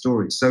origin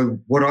story. So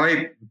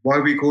why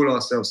we call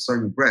ourselves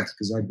Soma Breath,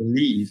 because I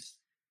believe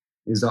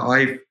is that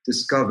I've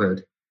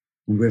discovered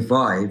and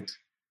revived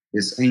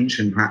this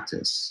ancient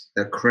practice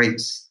that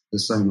creates the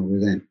Soma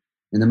within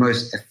in the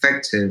most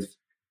effective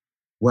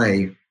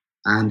way.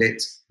 And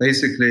it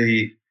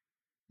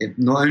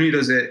not only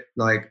does it,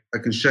 like, I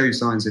can show you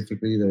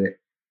scientifically that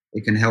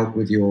it can help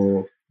with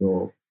your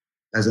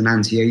as an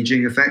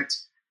anti-aging effect.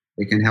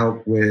 It can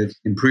help with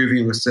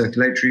improving your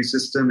circulatory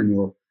system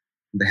and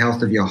the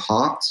health of your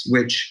heart,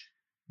 which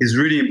is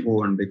really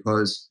important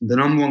because the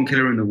number one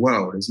killer in the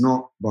world is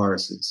not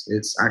viruses.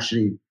 It's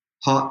actually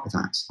heart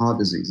attacks. Heart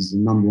disease is the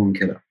number one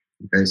killer.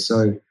 Okay,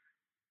 so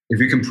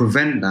if you can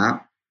prevent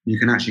that, you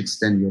can actually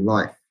extend your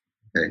life.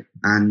 Okay,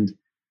 and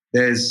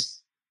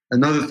there's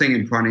another thing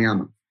in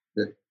pranayama,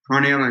 that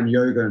pranayama and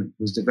yoga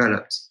was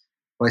developed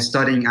by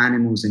studying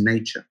animals in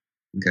nature.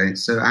 Okay,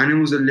 so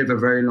animals that live a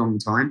very long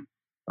time,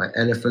 like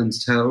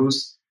elephants,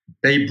 turtles,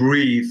 they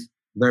breathe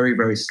very,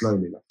 very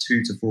slowly, like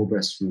 2 to 4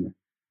 breaths per minute.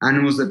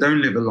 Animals that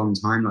don't live a long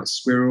time, like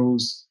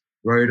squirrels,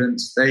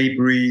 rodents, they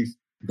breathe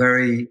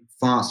very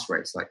fast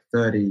rates, like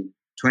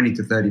 20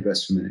 to 30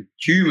 breaths per minute.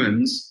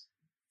 Humans,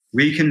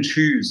 we can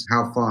choose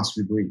how fast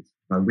we breathe.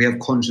 Like, we have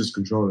conscious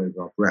control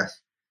over our breath.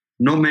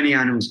 Not many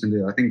animals can do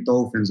that. I think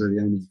dolphins are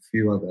the only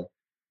few other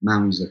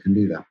mammals that can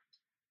do that.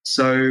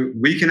 So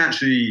we can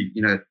actually,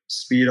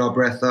 speed our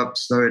breath up,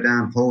 slow it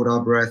down, hold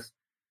our breath,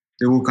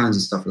 do all kinds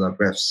of stuff with our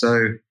breath.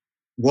 So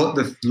what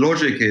the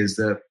logic is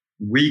that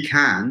we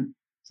can,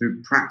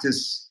 through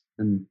practice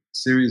and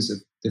series of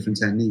different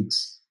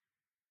techniques,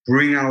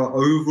 bring our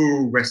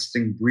overall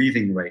resting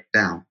breathing rate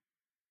down.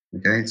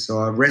 Okay, so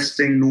our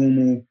resting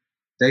normal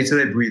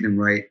day-to-day breathing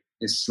rate,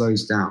 it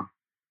slows down.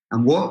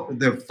 And what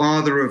the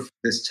father of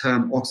this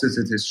term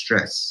oxidative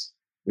stress,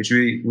 which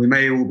we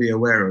may all be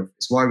aware of,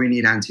 is why we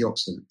need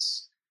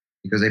antioxidants,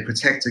 because they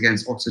protect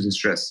against oxidative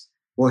stress.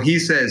 What he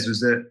says was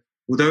that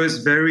although it's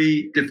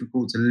very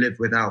difficult to live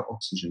without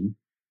oxygen,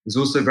 it's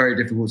also very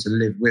difficult to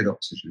live with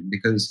oxygen,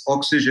 because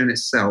oxygen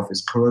itself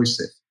is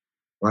corrosive.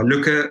 Right?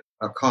 Look at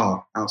a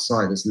car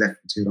outside that's left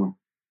for too long.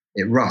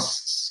 It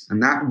rusts,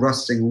 and that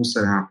rusting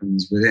also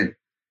happens within.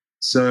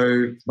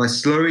 So by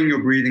slowing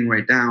your breathing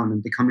rate down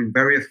and becoming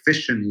very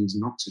efficient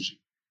using oxygen,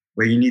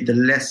 where you need the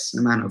less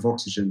amount of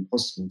oxygen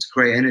possible to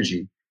create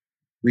energy,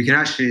 we can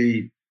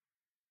actually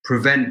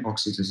prevent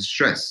oxidative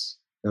stress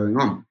going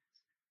on.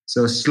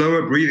 So a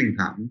slower breathing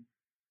pattern,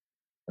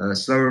 a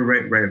slower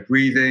rate of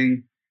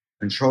breathing,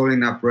 controlling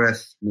that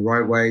breath in the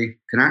right way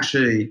can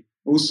actually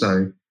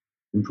also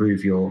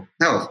improve your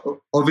health.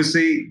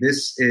 Obviously,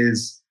 this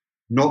is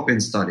not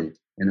been studied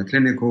in a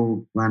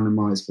clinical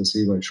randomized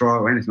placebo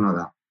trial or anything like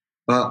that.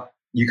 But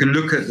you can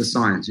look at the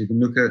science. You can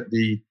look at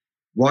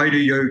why do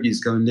yogis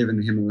go and live in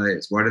the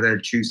Himalayas? Why do they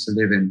choose to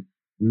live in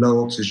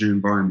low oxygen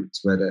environments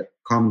where the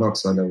carbon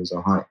dioxide levels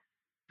are high?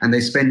 And they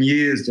spend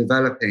years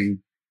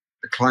developing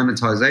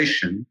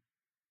acclimatization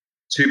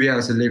to be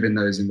able to live in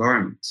those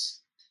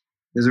environments.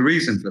 There's a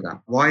reason for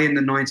that. Why in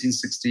the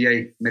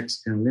 1968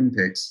 Mexican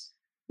Olympics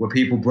were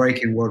people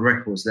breaking world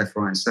records left,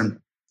 right, and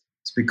center?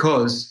 It's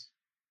because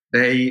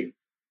they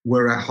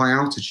were at high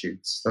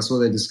altitudes. That's what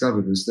they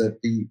discovered, was that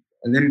the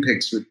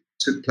Olympics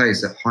took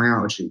place at high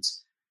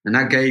altitudes. And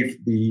that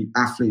gave the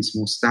athletes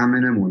more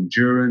stamina, more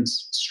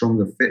endurance,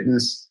 stronger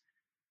fitness.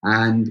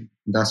 And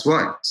that's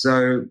why.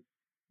 So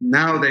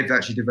now they've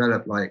actually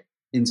developed like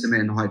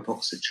intermittent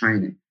hypoxic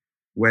training,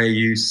 where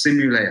you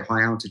simulate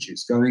high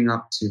altitudes, going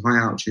up to high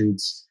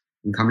altitudes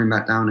and coming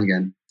back down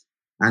again.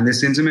 And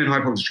this intermittent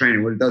hypoxic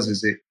training, what it does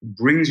is it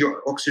brings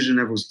your oxygen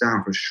levels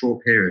down for a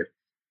short period.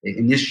 It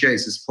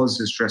initiates this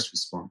positive stress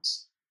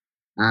response.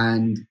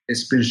 And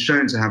it's been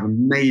shown to have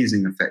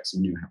amazing effects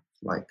on your health,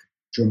 like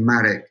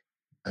dramatic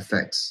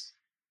effects.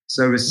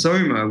 So with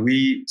Soma,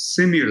 we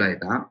simulate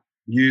that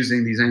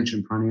using these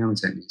ancient pranayama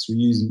techniques. We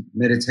use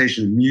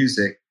meditation and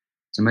music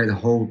to make the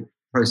whole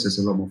process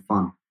a lot more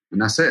fun.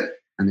 And that's it.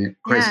 And it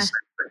creates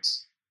a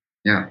effects.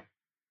 Yeah.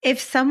 If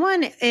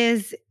someone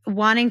is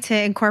wanting to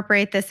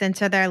incorporate this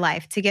into their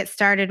life, to get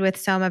started with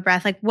Soma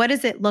breath, like what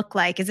does it look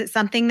like? Is it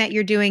something that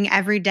you're doing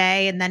every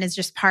day and then is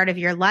just part of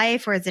your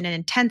life, or is it an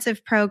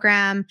intensive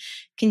program?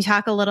 Can you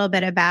talk a little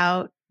bit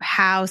about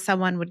how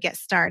someone would get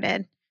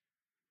started?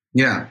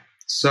 Yeah.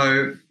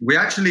 So we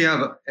actually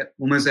have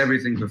almost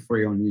everything for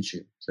free on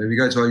YouTube. So if you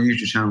go to our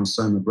YouTube channel,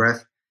 Soma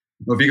Breath,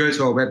 or if you go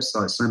to our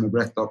website,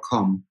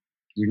 somabreath.com,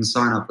 you can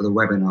sign up for the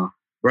webinar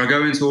where I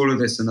go into all of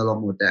this in a lot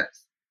more depth.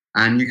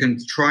 And you can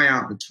try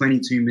out the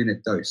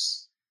 22-minute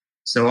dose.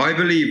 So I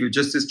believe with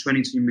just this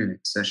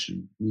 22-minute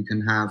session, you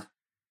can have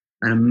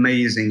an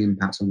amazing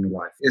impact on your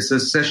life. It's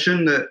a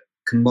session that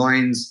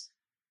combines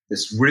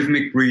this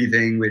rhythmic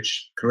breathing,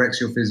 which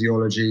corrects your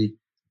physiology,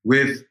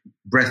 with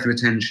breath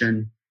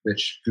retention,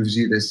 which gives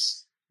you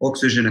this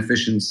oxygen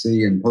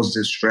efficiency and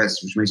positive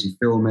stress, which makes you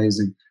feel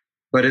amazing.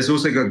 But it's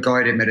also got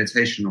guided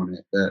meditation on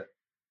it that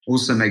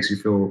also makes you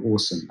feel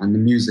awesome, and the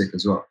music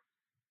as well.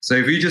 So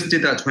if you just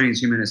did that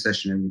 22-minute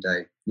session every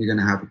day, you're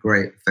going to have a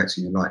great effect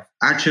in your life.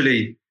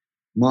 Actually,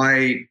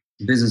 my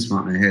business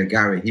partner here,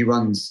 Gary, he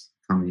runs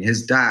a company.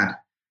 His dad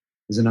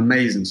is an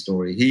amazing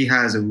story. He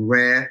has a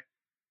rare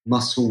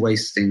muscle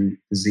wasting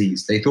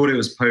disease. They thought it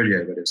was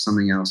polio, but it was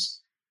something else.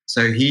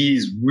 So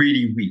he's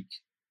really weak.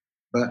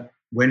 But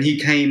when he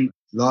came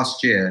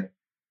last year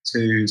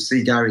to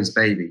see Gary's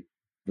baby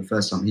the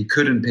first time, he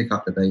couldn't pick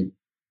up the baby,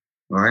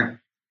 right?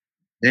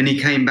 Then he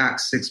came back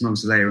 6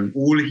 months later, and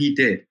all he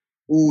did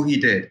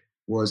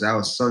was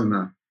our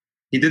Soma.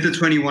 He did the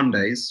 21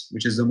 days,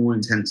 which is the more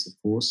intensive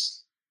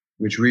course,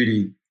 which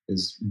really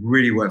is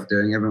really worth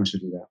doing. Everyone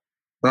should do that.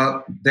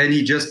 But then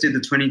he just did the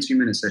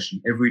 22-minute session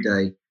every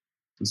day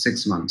for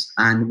 6 months.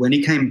 And when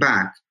he came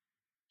back,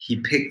 he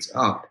picked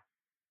up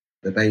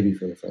the baby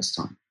for the first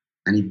time.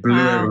 And he blew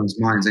everyone's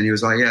minds. And he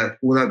was like, yeah,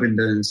 all I've been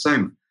doing is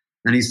Soma.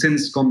 And he's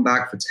since gone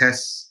back for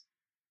tests.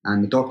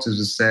 And the doctors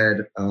have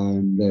said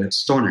they're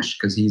astonished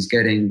because he's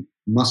getting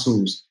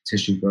muscles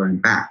tissue growing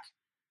back,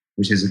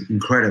 which is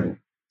incredible.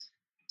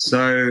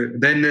 So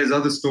then there's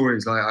other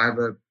stories. Like I have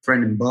a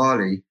friend in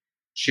Bali.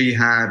 She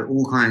had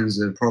all kinds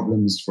of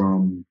problems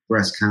from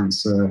breast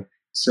cancer,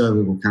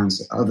 cervical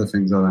cancer, other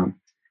things like that.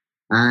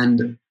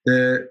 And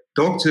the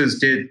doctors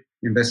did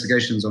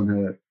investigations on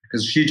her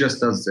because she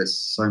just does this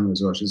Soma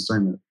as well. She's a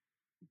Soma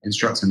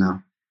instructor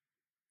now.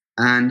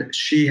 And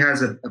she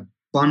has an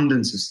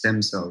abundance of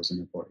stem cells in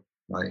her body,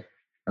 like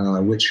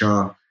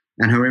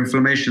and her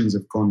inflammations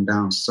have gone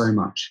down so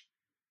much.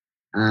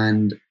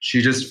 And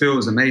she just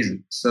feels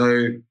amazing.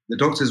 So the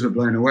doctors were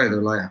blown away.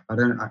 They're like, I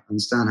don't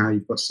understand how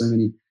you've got so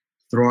many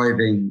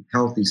thriving,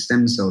 healthy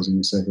stem cells in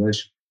your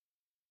circulation.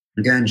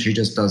 Again, she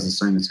just does the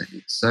Soma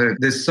technique. So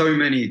there's so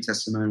many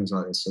testimonials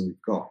like this that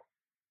we've got.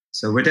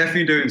 So we're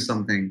definitely doing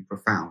something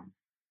profound.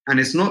 And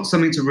it's not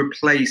something to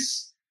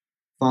replace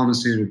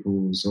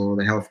pharmaceuticals or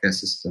the healthcare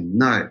system.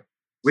 No,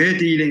 we're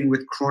dealing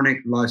with chronic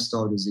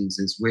lifestyle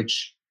diseases,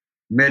 which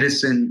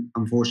medicine,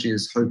 unfortunately,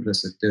 is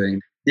hopeless at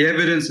doing. The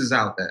evidence is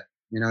out there.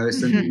 You know,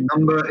 it's in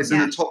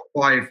the top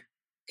 5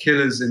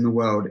 killers in the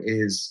world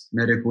is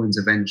medical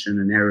intervention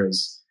and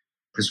errors,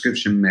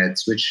 prescription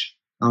meds, which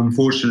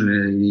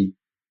unfortunately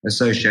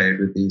associated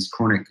with these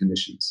chronic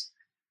conditions.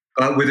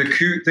 But with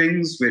acute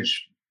things,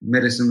 which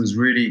medicine was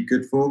really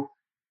good for,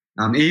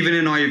 even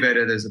in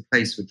Ayurveda, there's a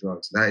place for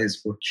drugs. That is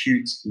for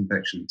acute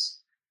infections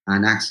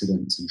and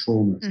accidents and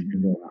traumas.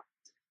 And all that.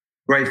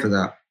 Great for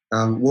that.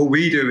 What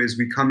we do is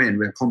we come in,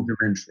 we're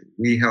complementary.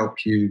 We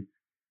help you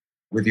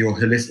with your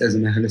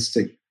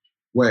holistic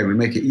way. We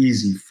make it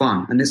easy,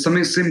 fun. And it's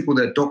something simple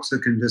that a doctor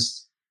can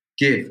just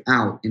give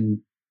out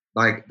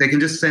they can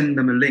just send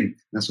them a link.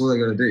 That's all they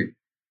got to do.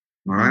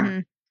 All right. Mm-hmm.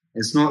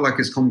 It's not like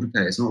it's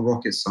complicated. It's not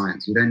rocket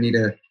science. You don't need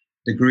a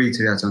degree to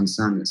be able to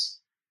understand this.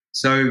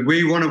 So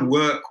we want to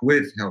work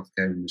with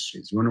healthcare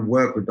industries. We want to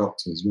work with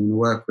doctors. We want to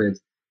work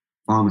with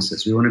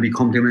pharmacists. We want to be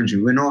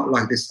complementary. We're not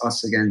like this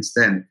us against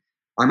them.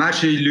 I'm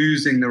actually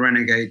losing the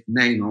Renegade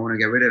name. I want to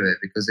get rid of it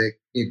because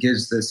it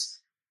gives this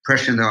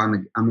impression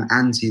that I'm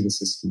anti the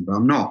system, but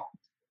I'm not.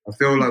 I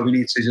feel like we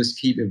need to just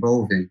keep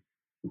evolving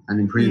and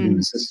improving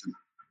the system.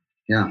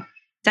 Yeah.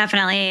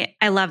 Definitely.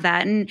 I love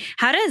that. And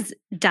how does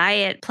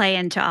diet play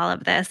into all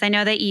of this? I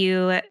know that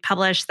you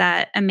published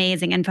that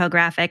amazing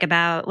infographic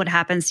about what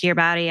happens to your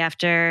body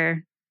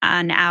after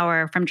an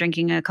hour from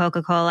drinking a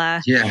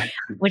Coca-Cola,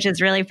 which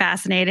is really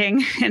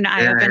fascinating and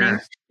eye-opening.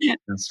 Yeah.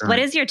 That's right. What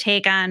is your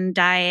take on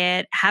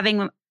diet,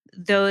 having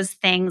those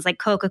things like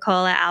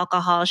Coca-Cola,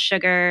 alcohol,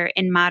 sugar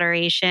in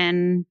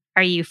moderation?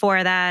 Are you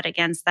for that,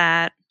 against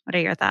that? What are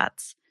your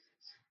thoughts?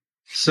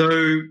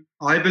 So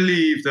I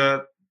believe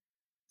that,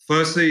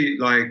 firstly,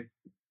 like,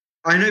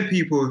 I know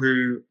people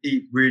who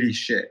eat really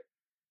shit,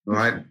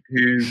 right?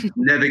 Who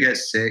never get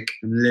sick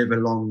and live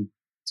a long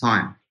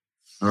time,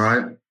 all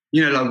right?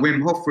 You know, like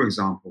Wim Hof, for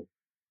example.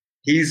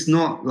 He's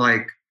not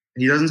like,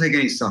 he doesn't take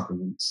any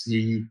supplements.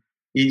 He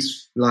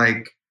eats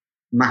like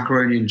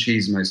macaroni and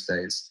cheese most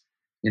days.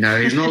 You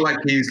know, he's not like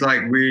he's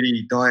like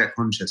really diet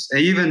conscious. And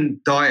even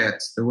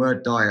diet, the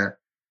word diet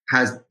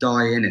has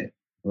die in it,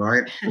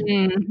 right?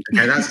 Okay,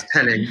 that's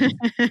telling.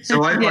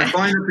 So I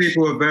find that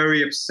people are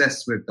very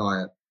obsessed with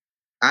diet,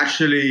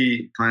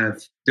 actually kind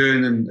of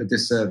doing them a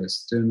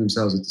disservice, doing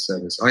themselves a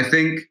disservice. I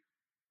think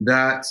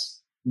that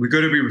we've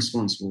got to be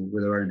responsible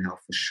with our own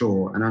health for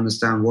sure, and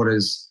understand what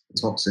is a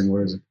toxin,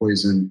 what is a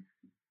poison,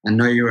 and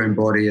know your own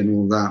body and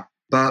all that.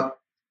 But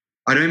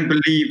I don't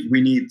believe we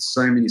need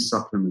so many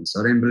supplements.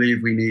 I don't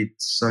believe we need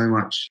so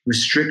much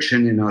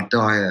restriction in our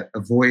diet,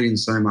 avoiding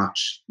so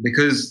much,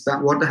 because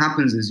that what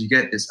happens is you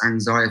get this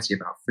anxiety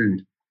about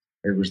food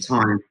over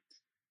time,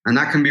 and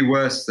that can be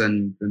worse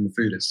than the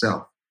food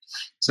itself.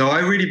 So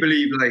I really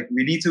believe like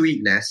we need to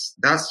eat less.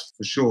 That's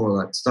for sure.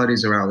 Like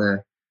studies are out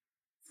there,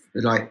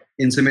 like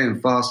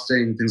intermittent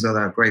fasting, things like that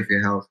are great for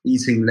your health.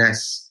 Eating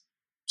less,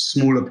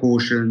 smaller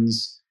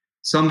portions.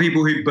 Some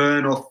people who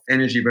burn off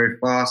energy very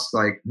fast,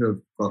 like who have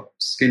got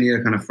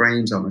skinnier kind of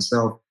frames like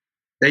myself,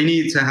 they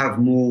need to have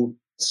more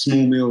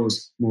small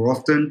meals more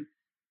often.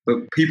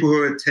 But people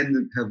who have a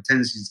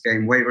tendency to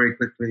gain weight very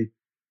quickly,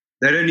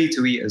 they don't need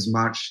to eat as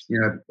much. You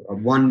know,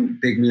 one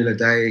big meal a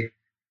day,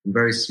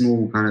 very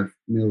small kind of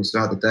meals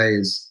throughout the day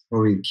is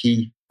probably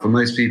key for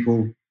most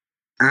people.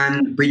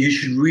 But you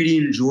should really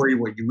enjoy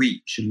what you eat.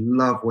 You should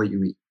love what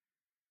you eat,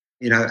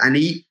 you know, and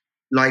eat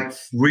like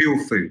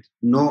real food,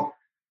 not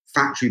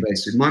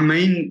factory-based food. My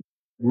main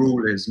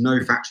rule is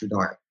no factory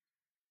diet.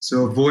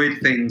 So avoid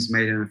things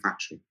made in a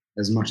factory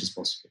as much as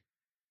possible.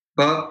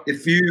 But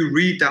if you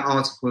read that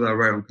article that I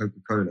wrote on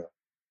Coca-Cola,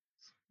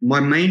 my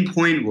main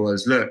point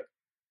was, look,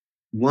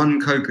 one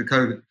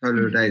Coca-Cola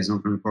a day is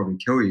not going to probably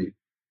kill you.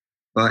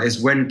 But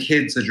it's when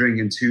kids are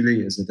drinking 2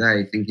 liters a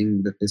day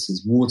thinking that this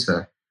is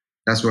water,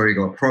 that's where he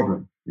got a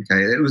problem.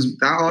 Okay,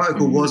 that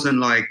article wasn't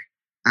like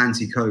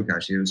anti-Coke,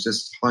 actually. It was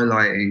just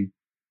highlighting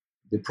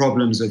the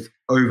problems of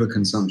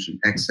overconsumption,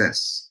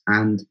 excess.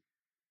 And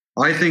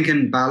I think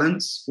in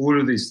balance, all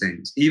of these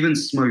things, even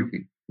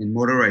smoking in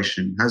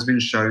moderation, has been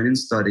shown in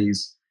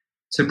studies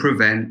to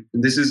prevent,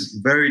 and this is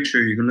very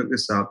true, you can look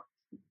this up,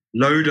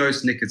 low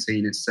dose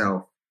nicotine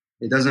itself,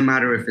 it doesn't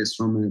matter if it's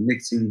from a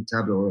nicotine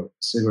tablet or a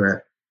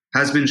cigarette,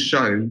 has been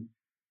shown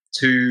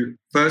to,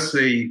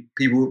 firstly,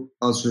 people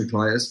ulcerative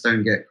colitis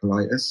don't get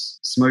colitis.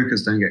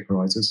 Smokers don't get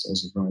colitis,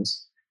 ulcerative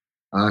colitis.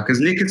 Because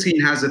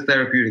nicotine has a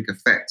therapeutic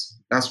effect.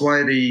 That's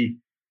why the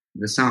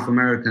South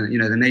American, you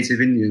know, the native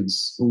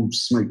Indians all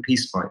smoke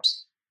peace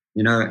pipes,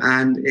 you know,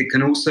 and it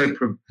can also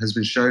has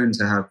been shown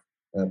to have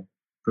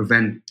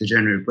prevent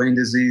degenerative brain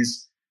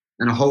disease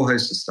and a whole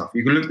host of stuff.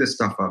 You can look this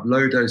stuff up,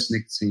 low dose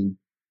nicotine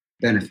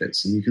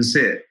benefits, and you can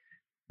see it.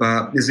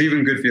 But it's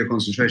even good for your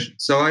concentration.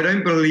 So I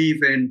don't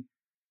believe in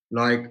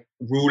like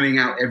ruling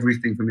out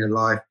everything from your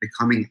life,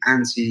 becoming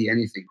anti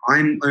anything.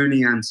 I'm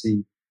only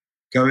anti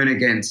going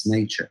against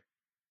nature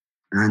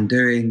and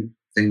doing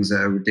things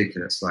that are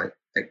ridiculous, like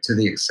to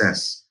the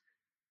excess.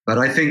 But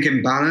I think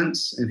in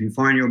balance, if you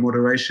find your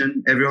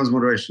moderation, everyone's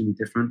moderation will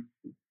be different.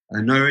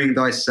 Knowing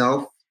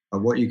thyself,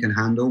 what you can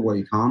handle, what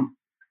you can't,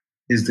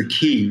 is the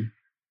key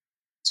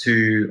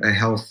to a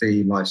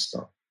healthy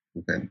lifestyle.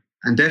 Okay.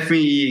 And definitely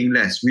eating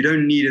less. We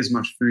don't need as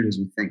much food as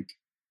we think.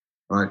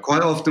 Right?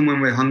 Quite often when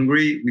we're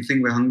hungry, we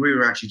think we're hungry,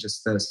 we're actually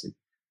just thirsty.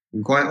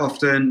 And quite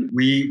often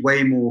we eat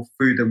way more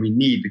food than we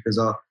need because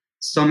our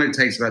stomach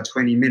takes about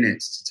 20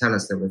 minutes to tell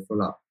us that we're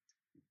full up.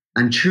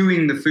 And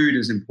chewing the food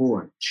is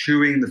important.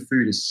 Chewing the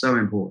food is so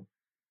important.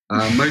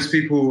 Most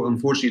people,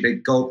 unfortunately, they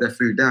gulp their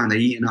food down. They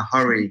eat in a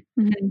hurry,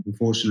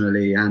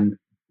 unfortunately. And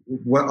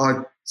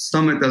our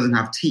stomach doesn't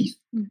have teeth.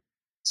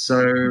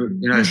 So,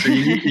 you know, so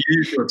you need to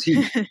use your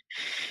teeth,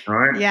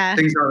 right? Yeah.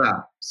 Things like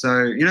that.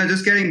 So, you know,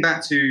 just getting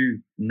back to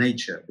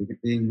nature,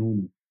 being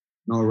normal,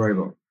 not a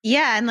robot.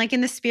 Yeah. And like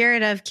in the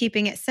spirit of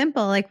keeping it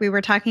simple, like we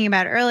were talking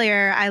about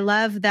earlier, I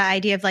love the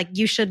idea of like,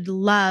 you should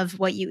love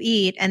what you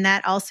eat. And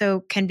that also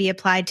can be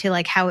applied to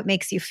like how it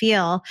makes you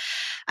feel.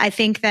 I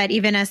think that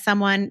even as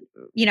someone,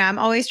 you know, I'm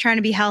always trying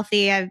to be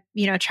healthy. I,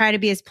 you know, try to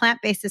be as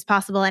plant-based as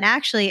possible. And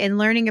actually in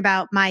learning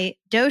about my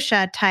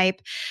dosha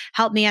type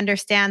helped me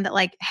understand that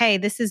like, hey,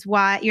 this is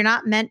why you're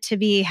not meant to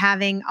be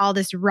having all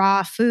this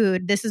raw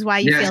food. This is why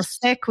you feel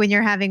sick when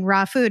you're having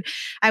raw food.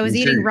 I was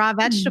eating raw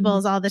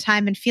vegetables all the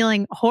time and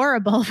feeling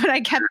horrible painful, but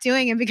I kept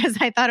doing it because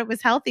I thought it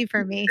was healthy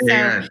for me. So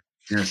Yeah.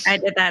 Yes. I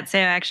did that too,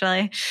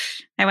 actually.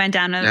 I went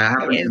down Yeah, it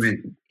happened to me.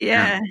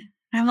 Yeah.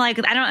 I'm like,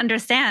 I don't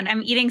understand.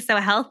 I'm eating so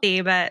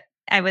healthy, but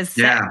I was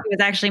sick. It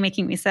was actually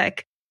making me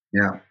sick.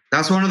 Yeah.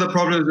 That's one of the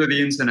problems with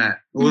the internet.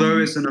 Although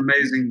it's an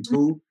amazing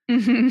tool,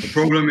 the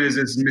problem is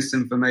it's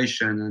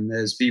misinformation, and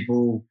there's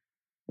people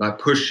like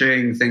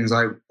pushing things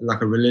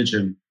like a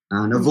religion,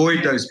 and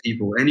avoid those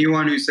people.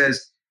 Anyone who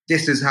says,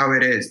 this is how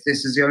it is,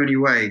 this is the only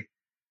way,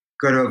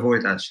 got to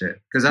avoid that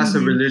shit, because that's a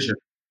religion.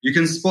 You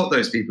can spot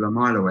those people a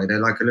mile away. They're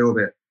like a little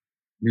bit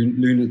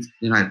lunatic,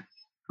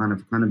 kind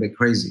of a bit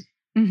crazy.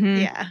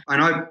 Yeah.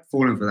 And I've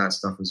fallen for that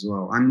stuff as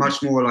well. I'm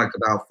much more like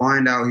about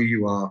find out who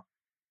you are.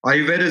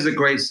 Ayurveda is a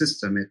great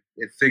system.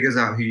 It figures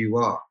out who you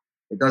are.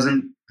 It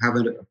doesn't have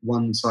a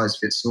one size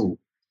fits all.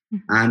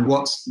 And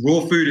raw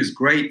food is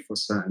great for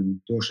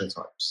certain dosha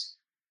types,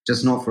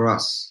 just not for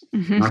us.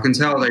 I can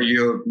tell that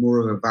you're more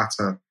of a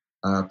vata,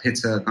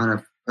 pitta kind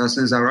of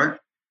person. Is that right?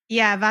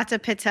 Yeah, vata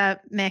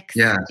pitta mix.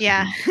 Yeah.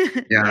 Yeah.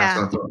 Yeah, that's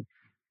what I thought.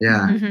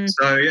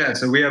 Yeah.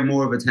 So we have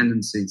more of a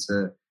tendency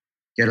to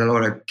get a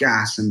lot of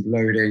gas and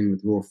bloating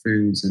with raw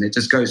foods, and it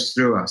just goes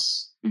through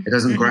us. It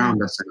doesn't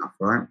ground us enough,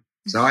 right?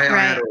 So I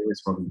had all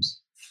these problems.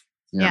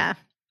 Yeah.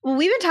 Well,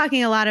 we've been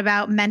talking a lot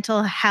about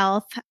mental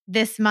health.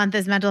 This month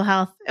is Mental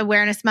Health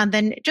Awareness Month,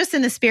 and just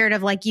in the spirit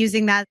of like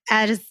using that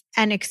as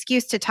an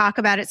excuse to talk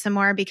about it some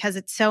more because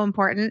it's so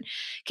important.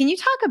 Can you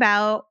talk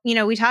about,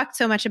 we talked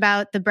so much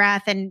about the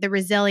breath and the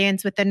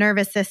resilience with the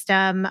nervous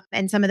system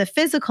and some of the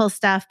physical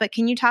stuff, but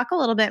can you talk a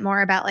little bit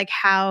more about like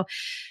how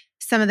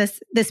some of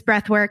this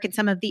breath work and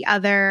some of the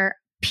other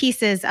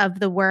pieces of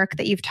the work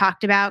that you've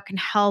talked about can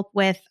help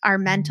with our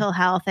mental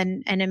health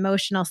and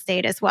emotional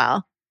state as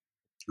well?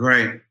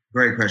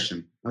 Great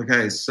question.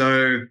 Okay,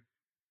 so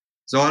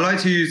I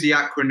like to use the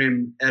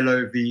acronym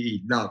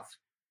LOVE, love,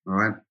 all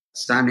right,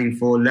 standing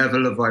for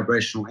level of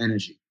vibrational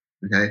energy,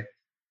 okay?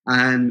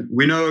 And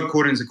we know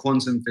according to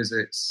quantum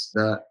physics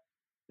that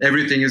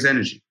everything is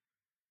energy.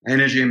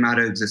 Energy and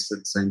matter exist at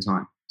the same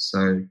time,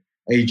 so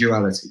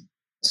a-duality.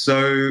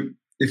 So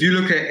if you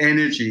look at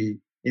energy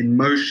in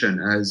motion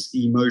as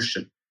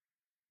emotion,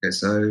 okay,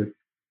 so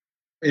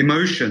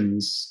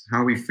emotions,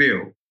 how we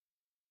feel,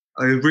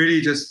 are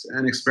really just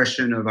an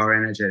expression of our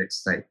energetic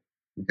state,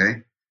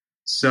 okay?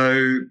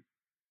 So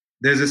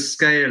there's a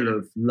scale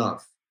of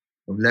love,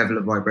 of level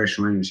of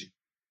vibrational energy.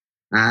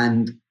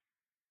 And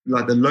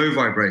like the low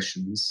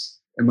vibrations,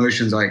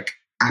 emotions like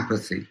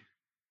apathy,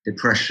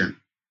 depression,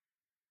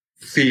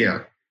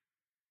 fear.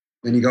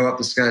 Then you go up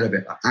the scale a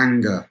bit, like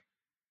anger,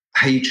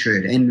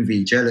 hatred,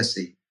 envy,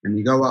 jealousy. And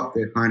you go up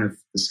the kind of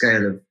the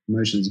scale of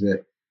emotions a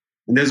bit.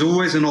 And there's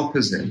always an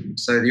opposite.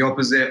 So the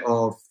opposite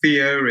of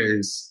fear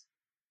is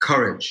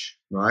courage,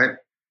 right?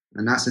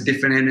 And that's a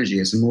different energy.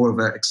 It's more of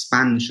an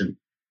expansion.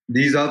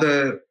 These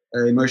other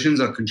emotions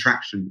are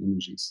contraction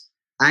energies.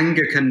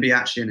 Anger can be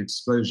actually an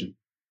explosion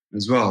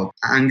as well.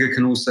 Anger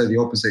can also, the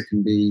opposite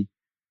can be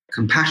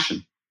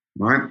compassion,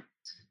 right?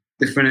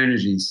 Different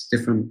energies,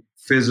 different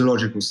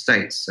physiological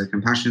states. So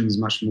compassion is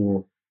much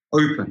more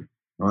open,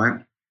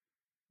 right?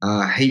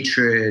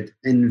 Hatred,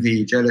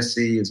 envy,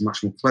 jealousy is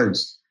much more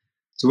closed.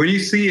 So when you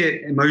see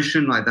it,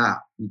 emotion like that,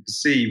 you can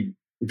see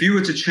if you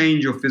were to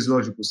change your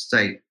physiological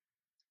state,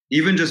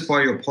 even just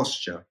by your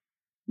posture,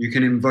 you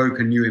can invoke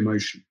a new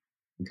emotion,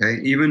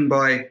 okay? Even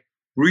by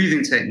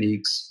breathing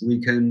techniques, we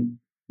can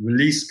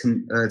release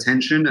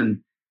tension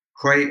and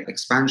create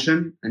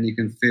expansion, and you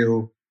can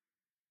feel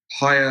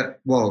higher.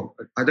 Well,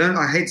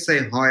 I hate to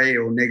say high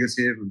or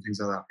negative and things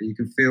like that, but you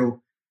can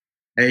feel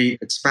a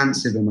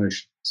expansive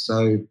emotion.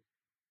 So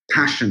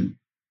passion,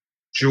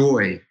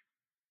 joy,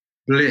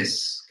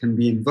 bliss can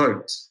be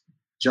invoked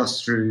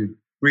just through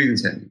breathing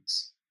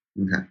techniques.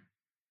 Okay.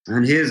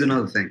 And here's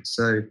another thing.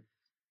 So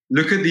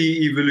look at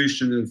the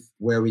evolution of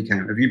where we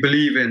came. If you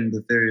believe in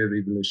the theory of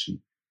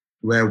evolution,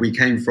 where we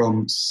came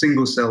from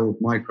single-cell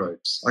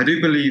microbes, I do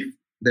believe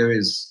there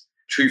is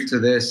truth to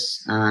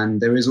this,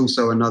 and there is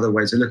also another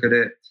way to look at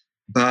it.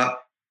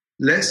 But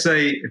let's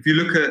say, if you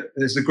look at,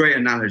 there's a great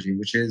analogy,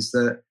 which is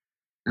that,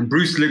 and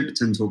Bruce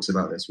Lipton talks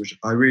about this, which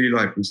I really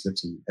like, Bruce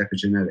Lipton,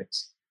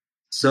 epigenetics.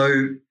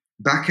 So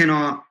back in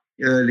our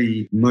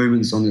early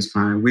moments on this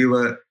planet, we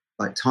were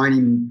like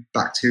tiny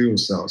bacterial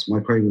cells,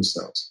 microbial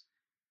cells.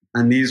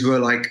 And these were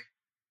like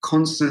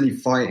constantly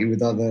fighting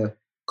with other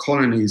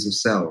colonies of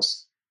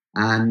cells.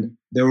 And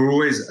they were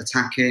always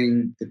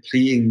attacking,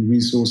 depleting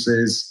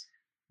resources.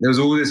 There was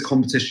all this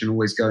competition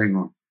always going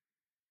on.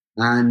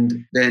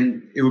 And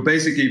then it would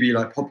basically be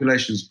like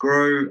populations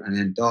grow and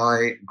then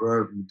die,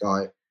 grow and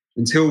die,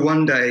 until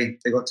one day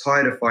they got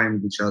tired of fighting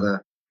with each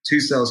other. Two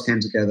cells came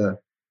together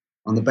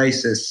on the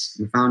basis,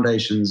 the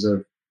foundations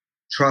of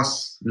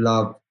trust,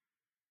 love,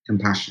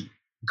 compassion,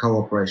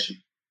 cooperation,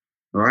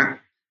 all right?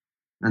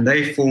 And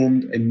they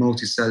formed a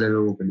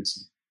multicellular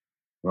organism,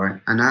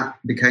 right? And that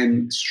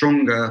became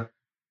stronger,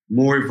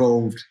 more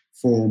evolved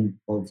form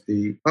of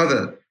the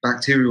other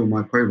bacterial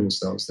microbial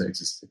cells that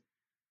existed.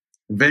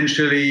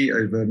 Eventually,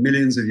 over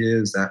millions of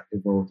years, that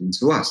evolved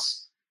into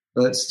us.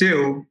 But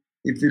still,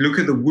 if you look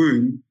at the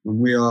womb, when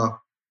we are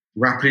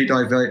rapidly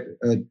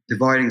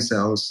dividing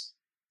cells,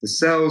 the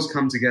cells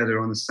come together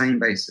on the same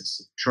basis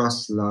of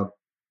trust, love,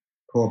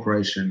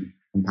 cooperation,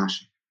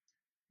 compassion.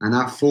 And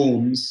that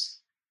forms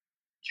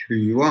who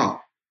you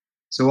are.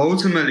 So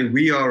ultimately,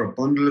 we are a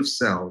bundle of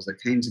cells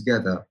that came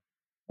together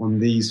on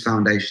these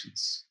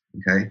foundations.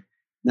 Okay.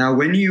 Now,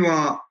 when you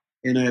are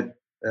in an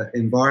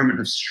environment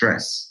of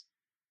stress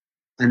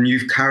and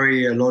you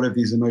carry a lot of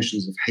these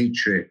emotions of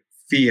hatred,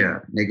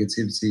 fear,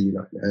 negativity,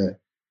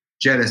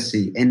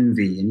 jealousy,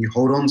 envy, and you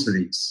hold on to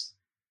these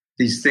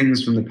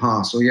things from the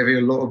past, or you have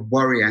a lot of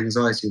worry,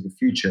 anxiety of the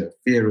future,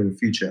 fear of the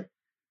future.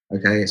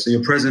 Okay. So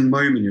your present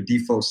moment, your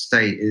default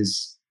state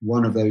is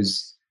one of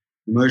those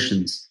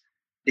emotions.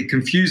 It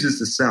confuses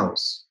the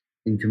cells.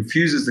 It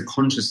confuses the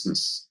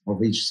consciousness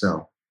of each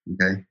cell.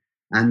 Okay.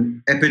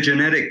 And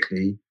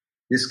epigenetically,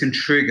 this can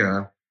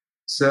trigger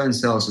certain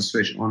cells to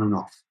switch on and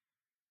off.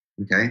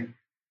 Okay.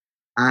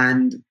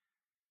 And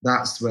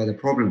that's where the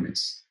problem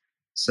is.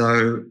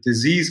 So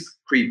disease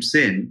creeps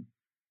in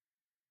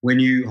when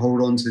you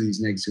hold on to these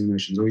negative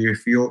emotions, or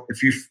if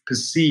you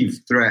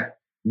perceive threat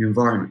in your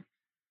environment.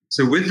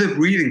 So with the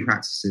breathing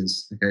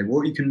practices, okay,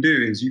 what you can do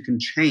is you can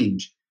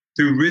change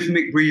through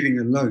rhythmic breathing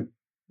alone,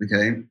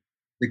 okay,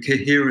 the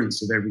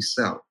coherence of every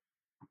cell.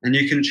 And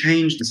you can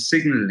change the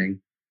signaling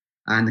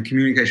and the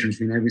communication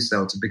between every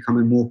cell to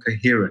become more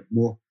coherent,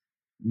 more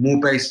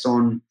based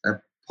on a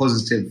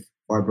positive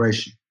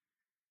vibration.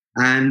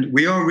 And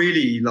we are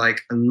really like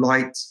a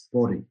light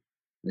body,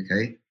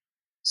 okay?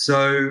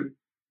 So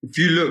if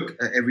you look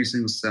at every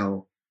single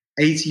cell,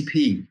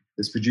 ATP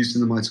that's produced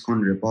in the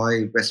mitochondria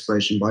by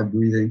respiration, by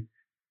breathing,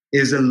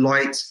 is a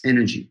light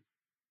energy.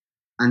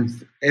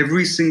 And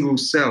every single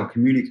cell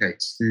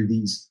communicates through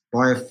these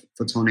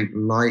biophotonic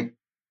light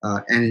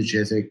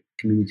energetic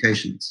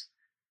communications.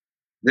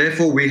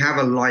 Therefore, we have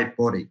a light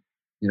body.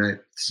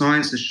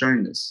 Science has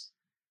shown this.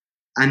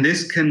 And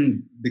this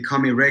can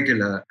become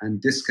irregular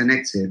and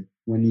disconnected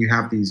when you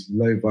have these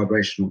low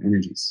vibrational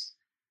energies.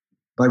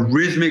 By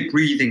rhythmic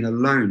breathing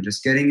alone,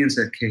 just getting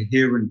into a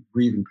coherent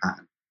breathing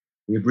pattern,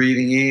 you're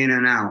breathing in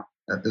and out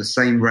at the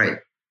same rate.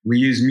 We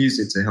use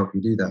music to help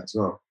you do that as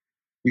well.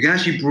 You can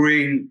actually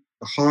bring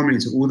a harmony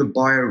to all the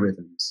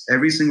biorhythms.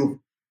 Every single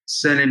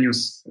cell in your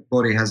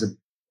body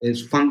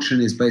its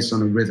function is based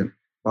on a rhythm,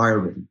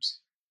 biorhythms.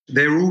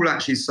 They're all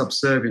actually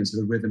subservient to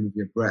the rhythm of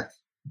your breath.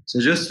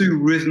 So just through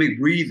rhythmic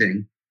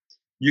breathing,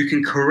 you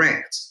can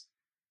correct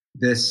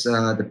this,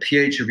 the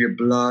pH of your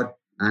blood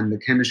and the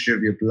chemistry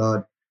of your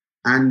blood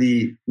and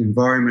the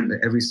environment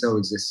that every cell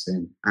exists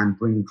in, and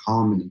bring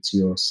harmony to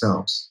your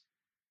cells.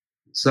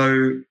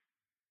 So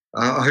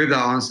I hope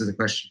that answered the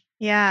question.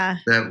 Yeah.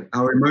 That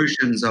our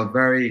emotions are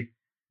very,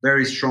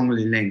 very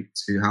strongly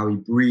linked to how we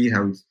breathe,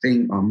 how we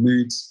think, our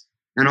moods.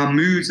 And our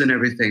moods and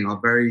everything are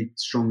very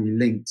strongly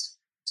linked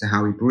to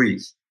how we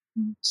breathe.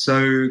 Mm-hmm.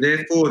 So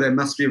therefore, there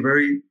must be a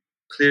very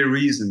clear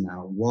reason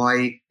now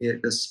why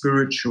the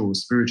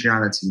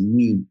spirituality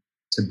mean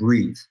to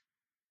breathe.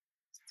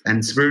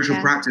 And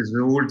spiritual practice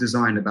are all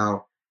designed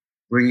about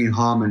bringing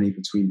harmony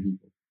between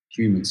people,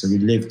 humans. So we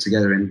live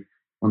together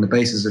on the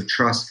basis of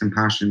trust,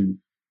 compassion,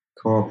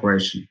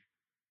 cooperation.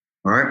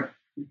 All right?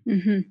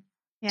 Mm-hmm.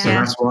 Yeah. So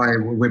that's why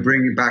we're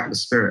bringing back the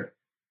spirit.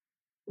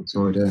 That's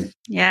what we're doing.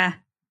 Yeah.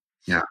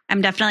 Yeah.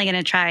 I'm definitely going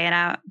to try it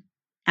out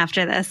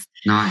after this.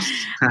 Nice.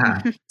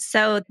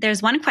 So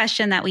there's one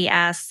question that we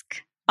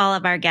ask all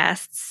of our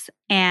guests,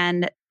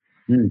 and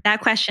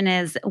that question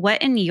is,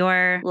 what in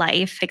your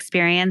life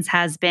experience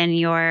has been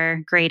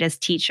your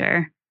greatest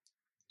teacher?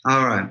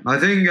 All right. I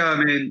think,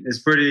 it's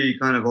pretty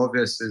kind of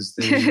obvious as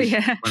the...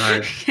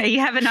 You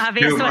have an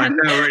obvious one.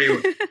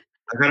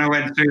 I kind of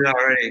went through that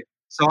already.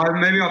 So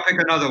maybe I'll pick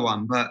another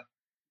one. But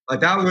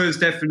that was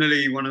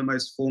definitely one of the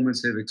most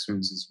formative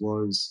experiences,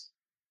 was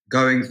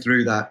going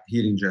through that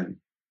healing journey.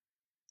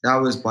 That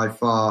was by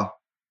far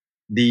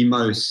the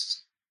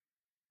most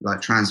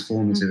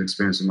transformative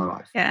experience of my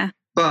life. Yeah.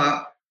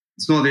 But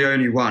it's not the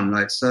only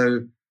one.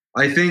 So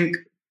I think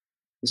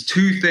there's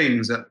two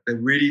things that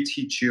really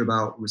teach you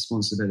about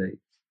responsibility.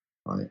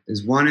 Right?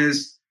 One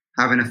is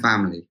having a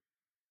family.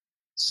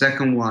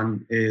 Second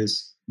one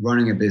is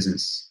running a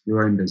business,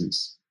 your own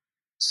business.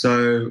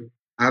 So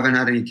I haven't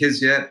had any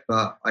kids yet,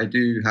 but I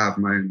do have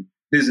my own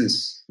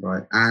business,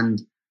 right?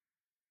 And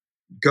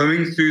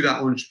going through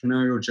that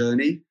entrepreneurial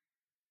journey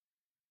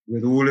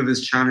with all of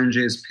its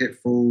challenges,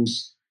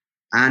 pitfalls,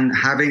 and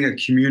having a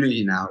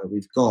community now that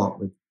we've got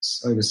with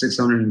over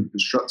 600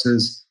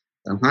 instructors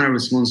that I'm kind of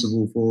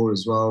responsible for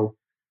as well,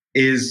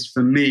 is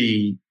for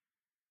me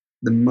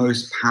the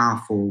most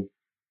powerful,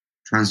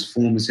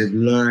 transformative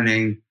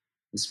learning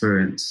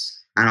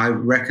experience. And I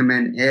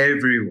recommend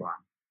everyone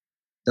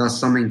does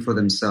something for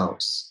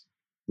themselves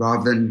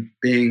rather than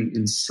being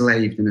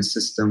enslaved in a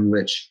system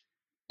which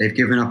they've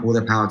given up all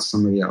their power to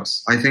somebody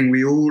else. I think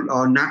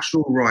our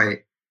natural right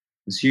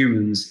as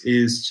humans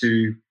is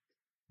to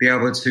be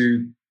able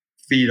to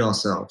feed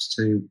ourselves,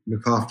 to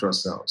look after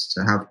ourselves,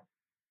 to have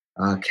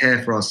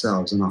care for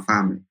ourselves and our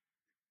family.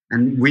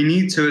 And we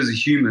need to, as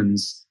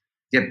humans,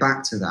 get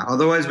back to that.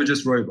 Otherwise, we're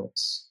just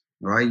robots,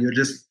 right?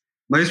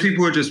 Most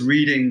people are just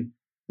reading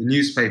the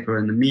newspaper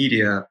and the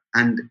media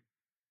and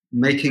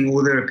making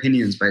all their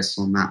opinions based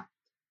on that.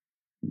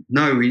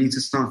 No, we need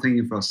to start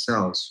thinking for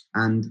ourselves.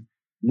 And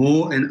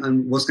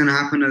what's going to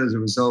happen as a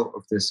result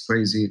of this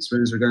crazy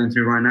experience we're going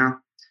through right now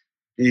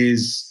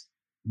is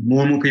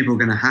more and more people are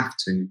going to have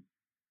to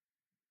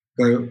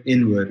go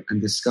inward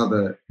and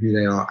discover who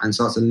they are and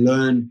start to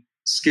learn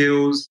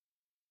skills,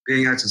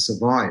 being able to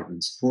survive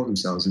and support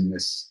themselves in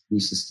this new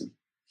system.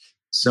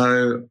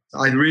 So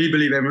I really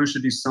believe everyone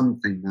should do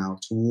something now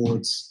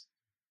towards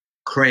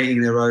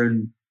creating their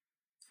own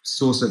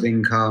source of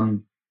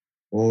income,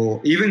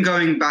 or even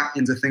going back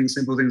into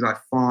simple things like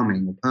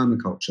farming or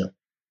permaculture.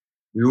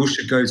 We all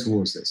should go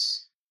towards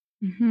this.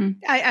 Mm-hmm.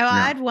 I'll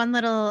add one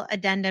little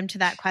addendum to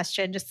that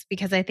question, just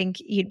because I think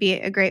you'd be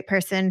a great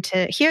person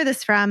to hear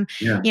this from.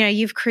 Yeah.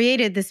 You've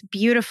created this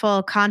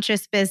beautiful,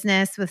 conscious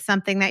business with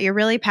something that you're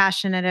really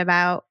passionate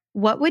about.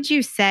 What would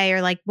you say,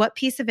 or what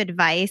piece of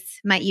advice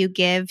might you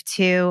give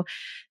to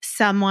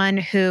someone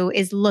who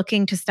is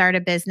looking to start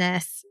a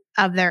business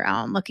of their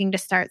own, looking to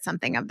start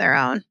something of their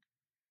own?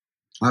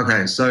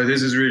 Okay, so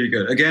this is really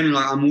good. Again,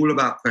 I'm all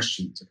about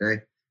questions,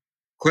 okay?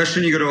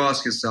 Question you got to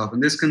ask yourself,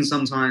 and this can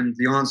sometimes,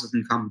 the answer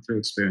can come through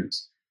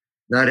experience.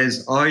 That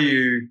is, are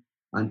you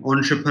an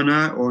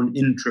entrepreneur or an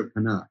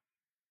intrapreneur?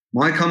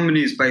 My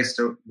company is based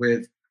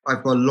with,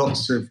 I've got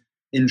lots of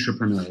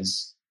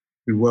intrapreneurs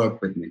who work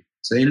with me.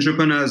 So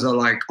intrapreneurs are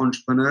like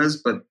entrepreneurs,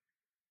 but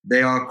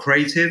they are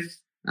creative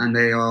and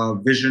they are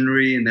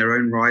visionary in their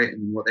own right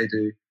in what they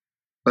do.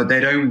 But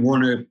they don't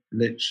want to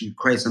literally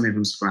create something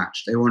from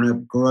scratch. They want to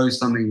grow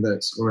something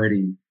that's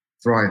already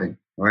thriving,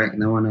 right?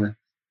 And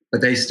but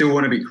they still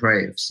want to be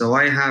creative. So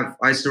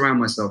I surround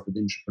myself with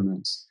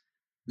entrepreneurs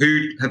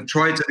who have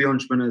tried to be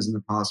entrepreneurs in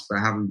the past but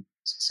haven't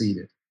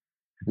succeeded.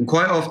 And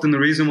quite often the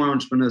reason why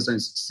entrepreneurs don't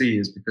succeed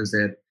is because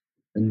they're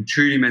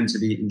truly meant to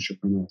be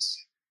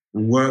entrepreneurs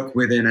and work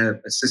within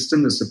a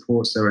system that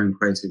supports their own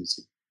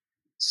creativity.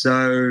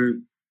 So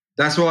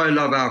that's why I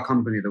love our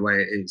company the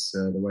way it is,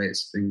 the way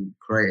it's been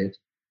created,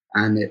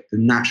 and the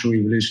natural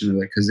evolution of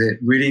it, because it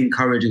really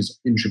encourages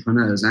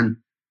entrepreneurs. And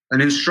an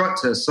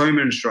instructor,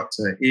 Soma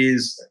instructor,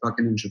 is like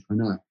an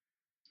entrepreneur.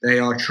 They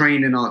are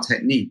trained in our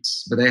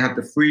techniques, but they have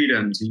the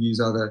freedom to use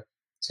other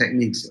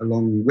techniques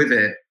along with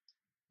it.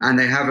 And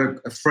they have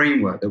a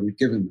framework that we've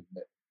given them.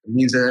 It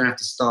means they don't have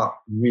to start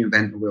and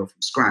reinvent the wheel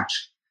from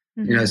scratch.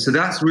 Mm-hmm. So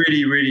that's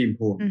really, really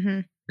important. Mm-hmm.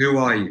 Who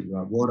are you?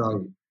 What are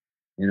you?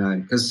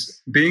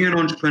 Because being an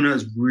entrepreneur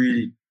is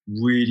really,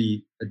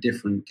 really a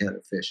different kettle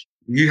of fish.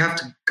 You have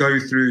to go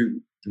through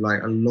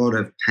a lot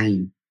of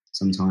pain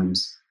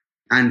sometimes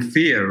and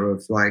fear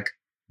of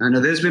and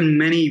there's been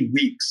many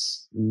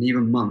weeks and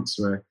even months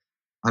where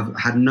I've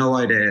had no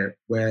idea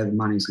where the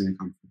money's going to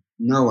come from.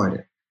 No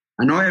idea.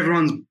 And not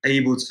everyone's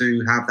able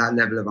to have that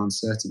level of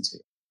uncertainty.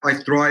 I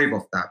thrive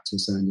off that to a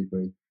certain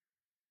degree,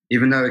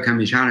 even though it can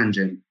be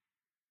challenging.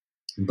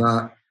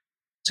 But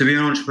to be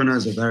an entrepreneur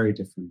is a very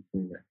different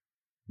ballgame.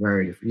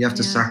 Very different. You have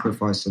to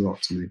sacrifice a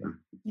lot to make that.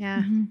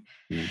 Yeah.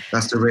 Yeah.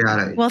 That's the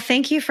reality. Well,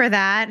 thank you for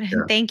that.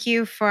 Yeah. Thank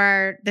you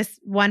for this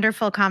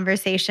wonderful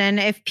conversation.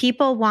 If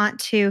people want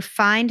to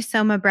find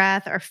Soma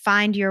Breath or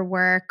find your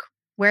work,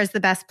 where's the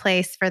best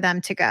place for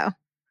them to go?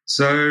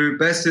 So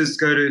best is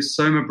go to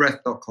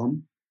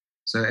somabreath.com.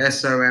 So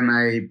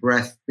SOMA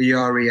breath,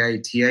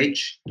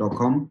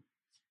 BREATH.com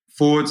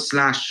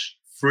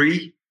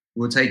 /free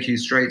will take you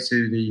straight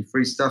to the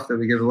free stuff that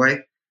we give away.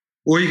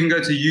 Or you can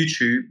go to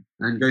YouTube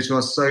and go to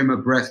our Soma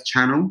Breath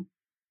channel,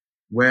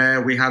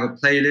 where we have a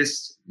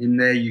playlist. In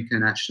there you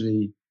can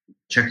actually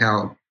check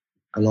out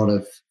a lot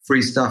of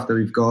free stuff that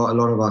we've got, a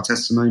lot of our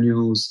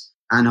testimonials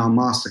and our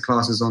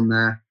masterclasses on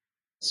there.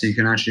 So you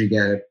can actually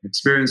get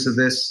experience of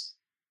this.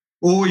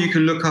 Or you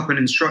can look up an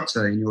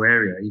instructor in your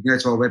area. You can go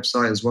to our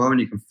website as well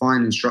and you can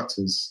find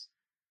instructors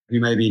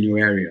who may be in your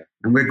area.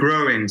 And we're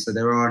growing, so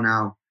there are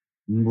now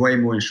way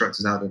more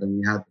instructors out there than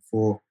we had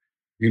before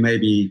who may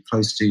be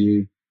close to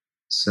you.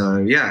 So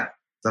yeah,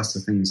 that's the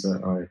things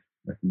that I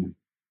recommend.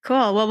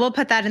 Cool. Well, we'll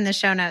put that in the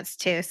show notes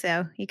too,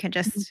 so you can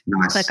just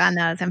click on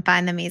those and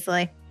find them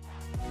easily.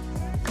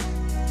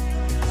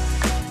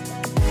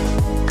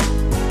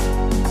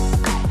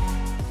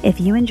 If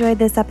you enjoyed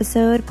this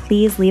episode,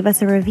 please leave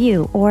us a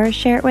review or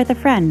share it with a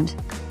friend.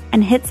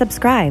 And hit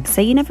subscribe so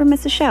you never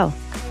miss a show.